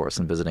thing, of course,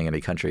 in visiting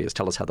any country is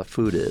tell us how the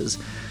food is.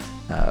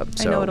 I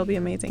know it'll be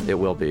amazing. It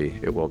will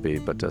be.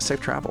 But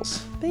safe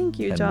travels. Thank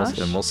you, Josh.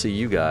 And we'll see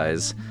you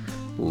guys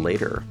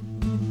later.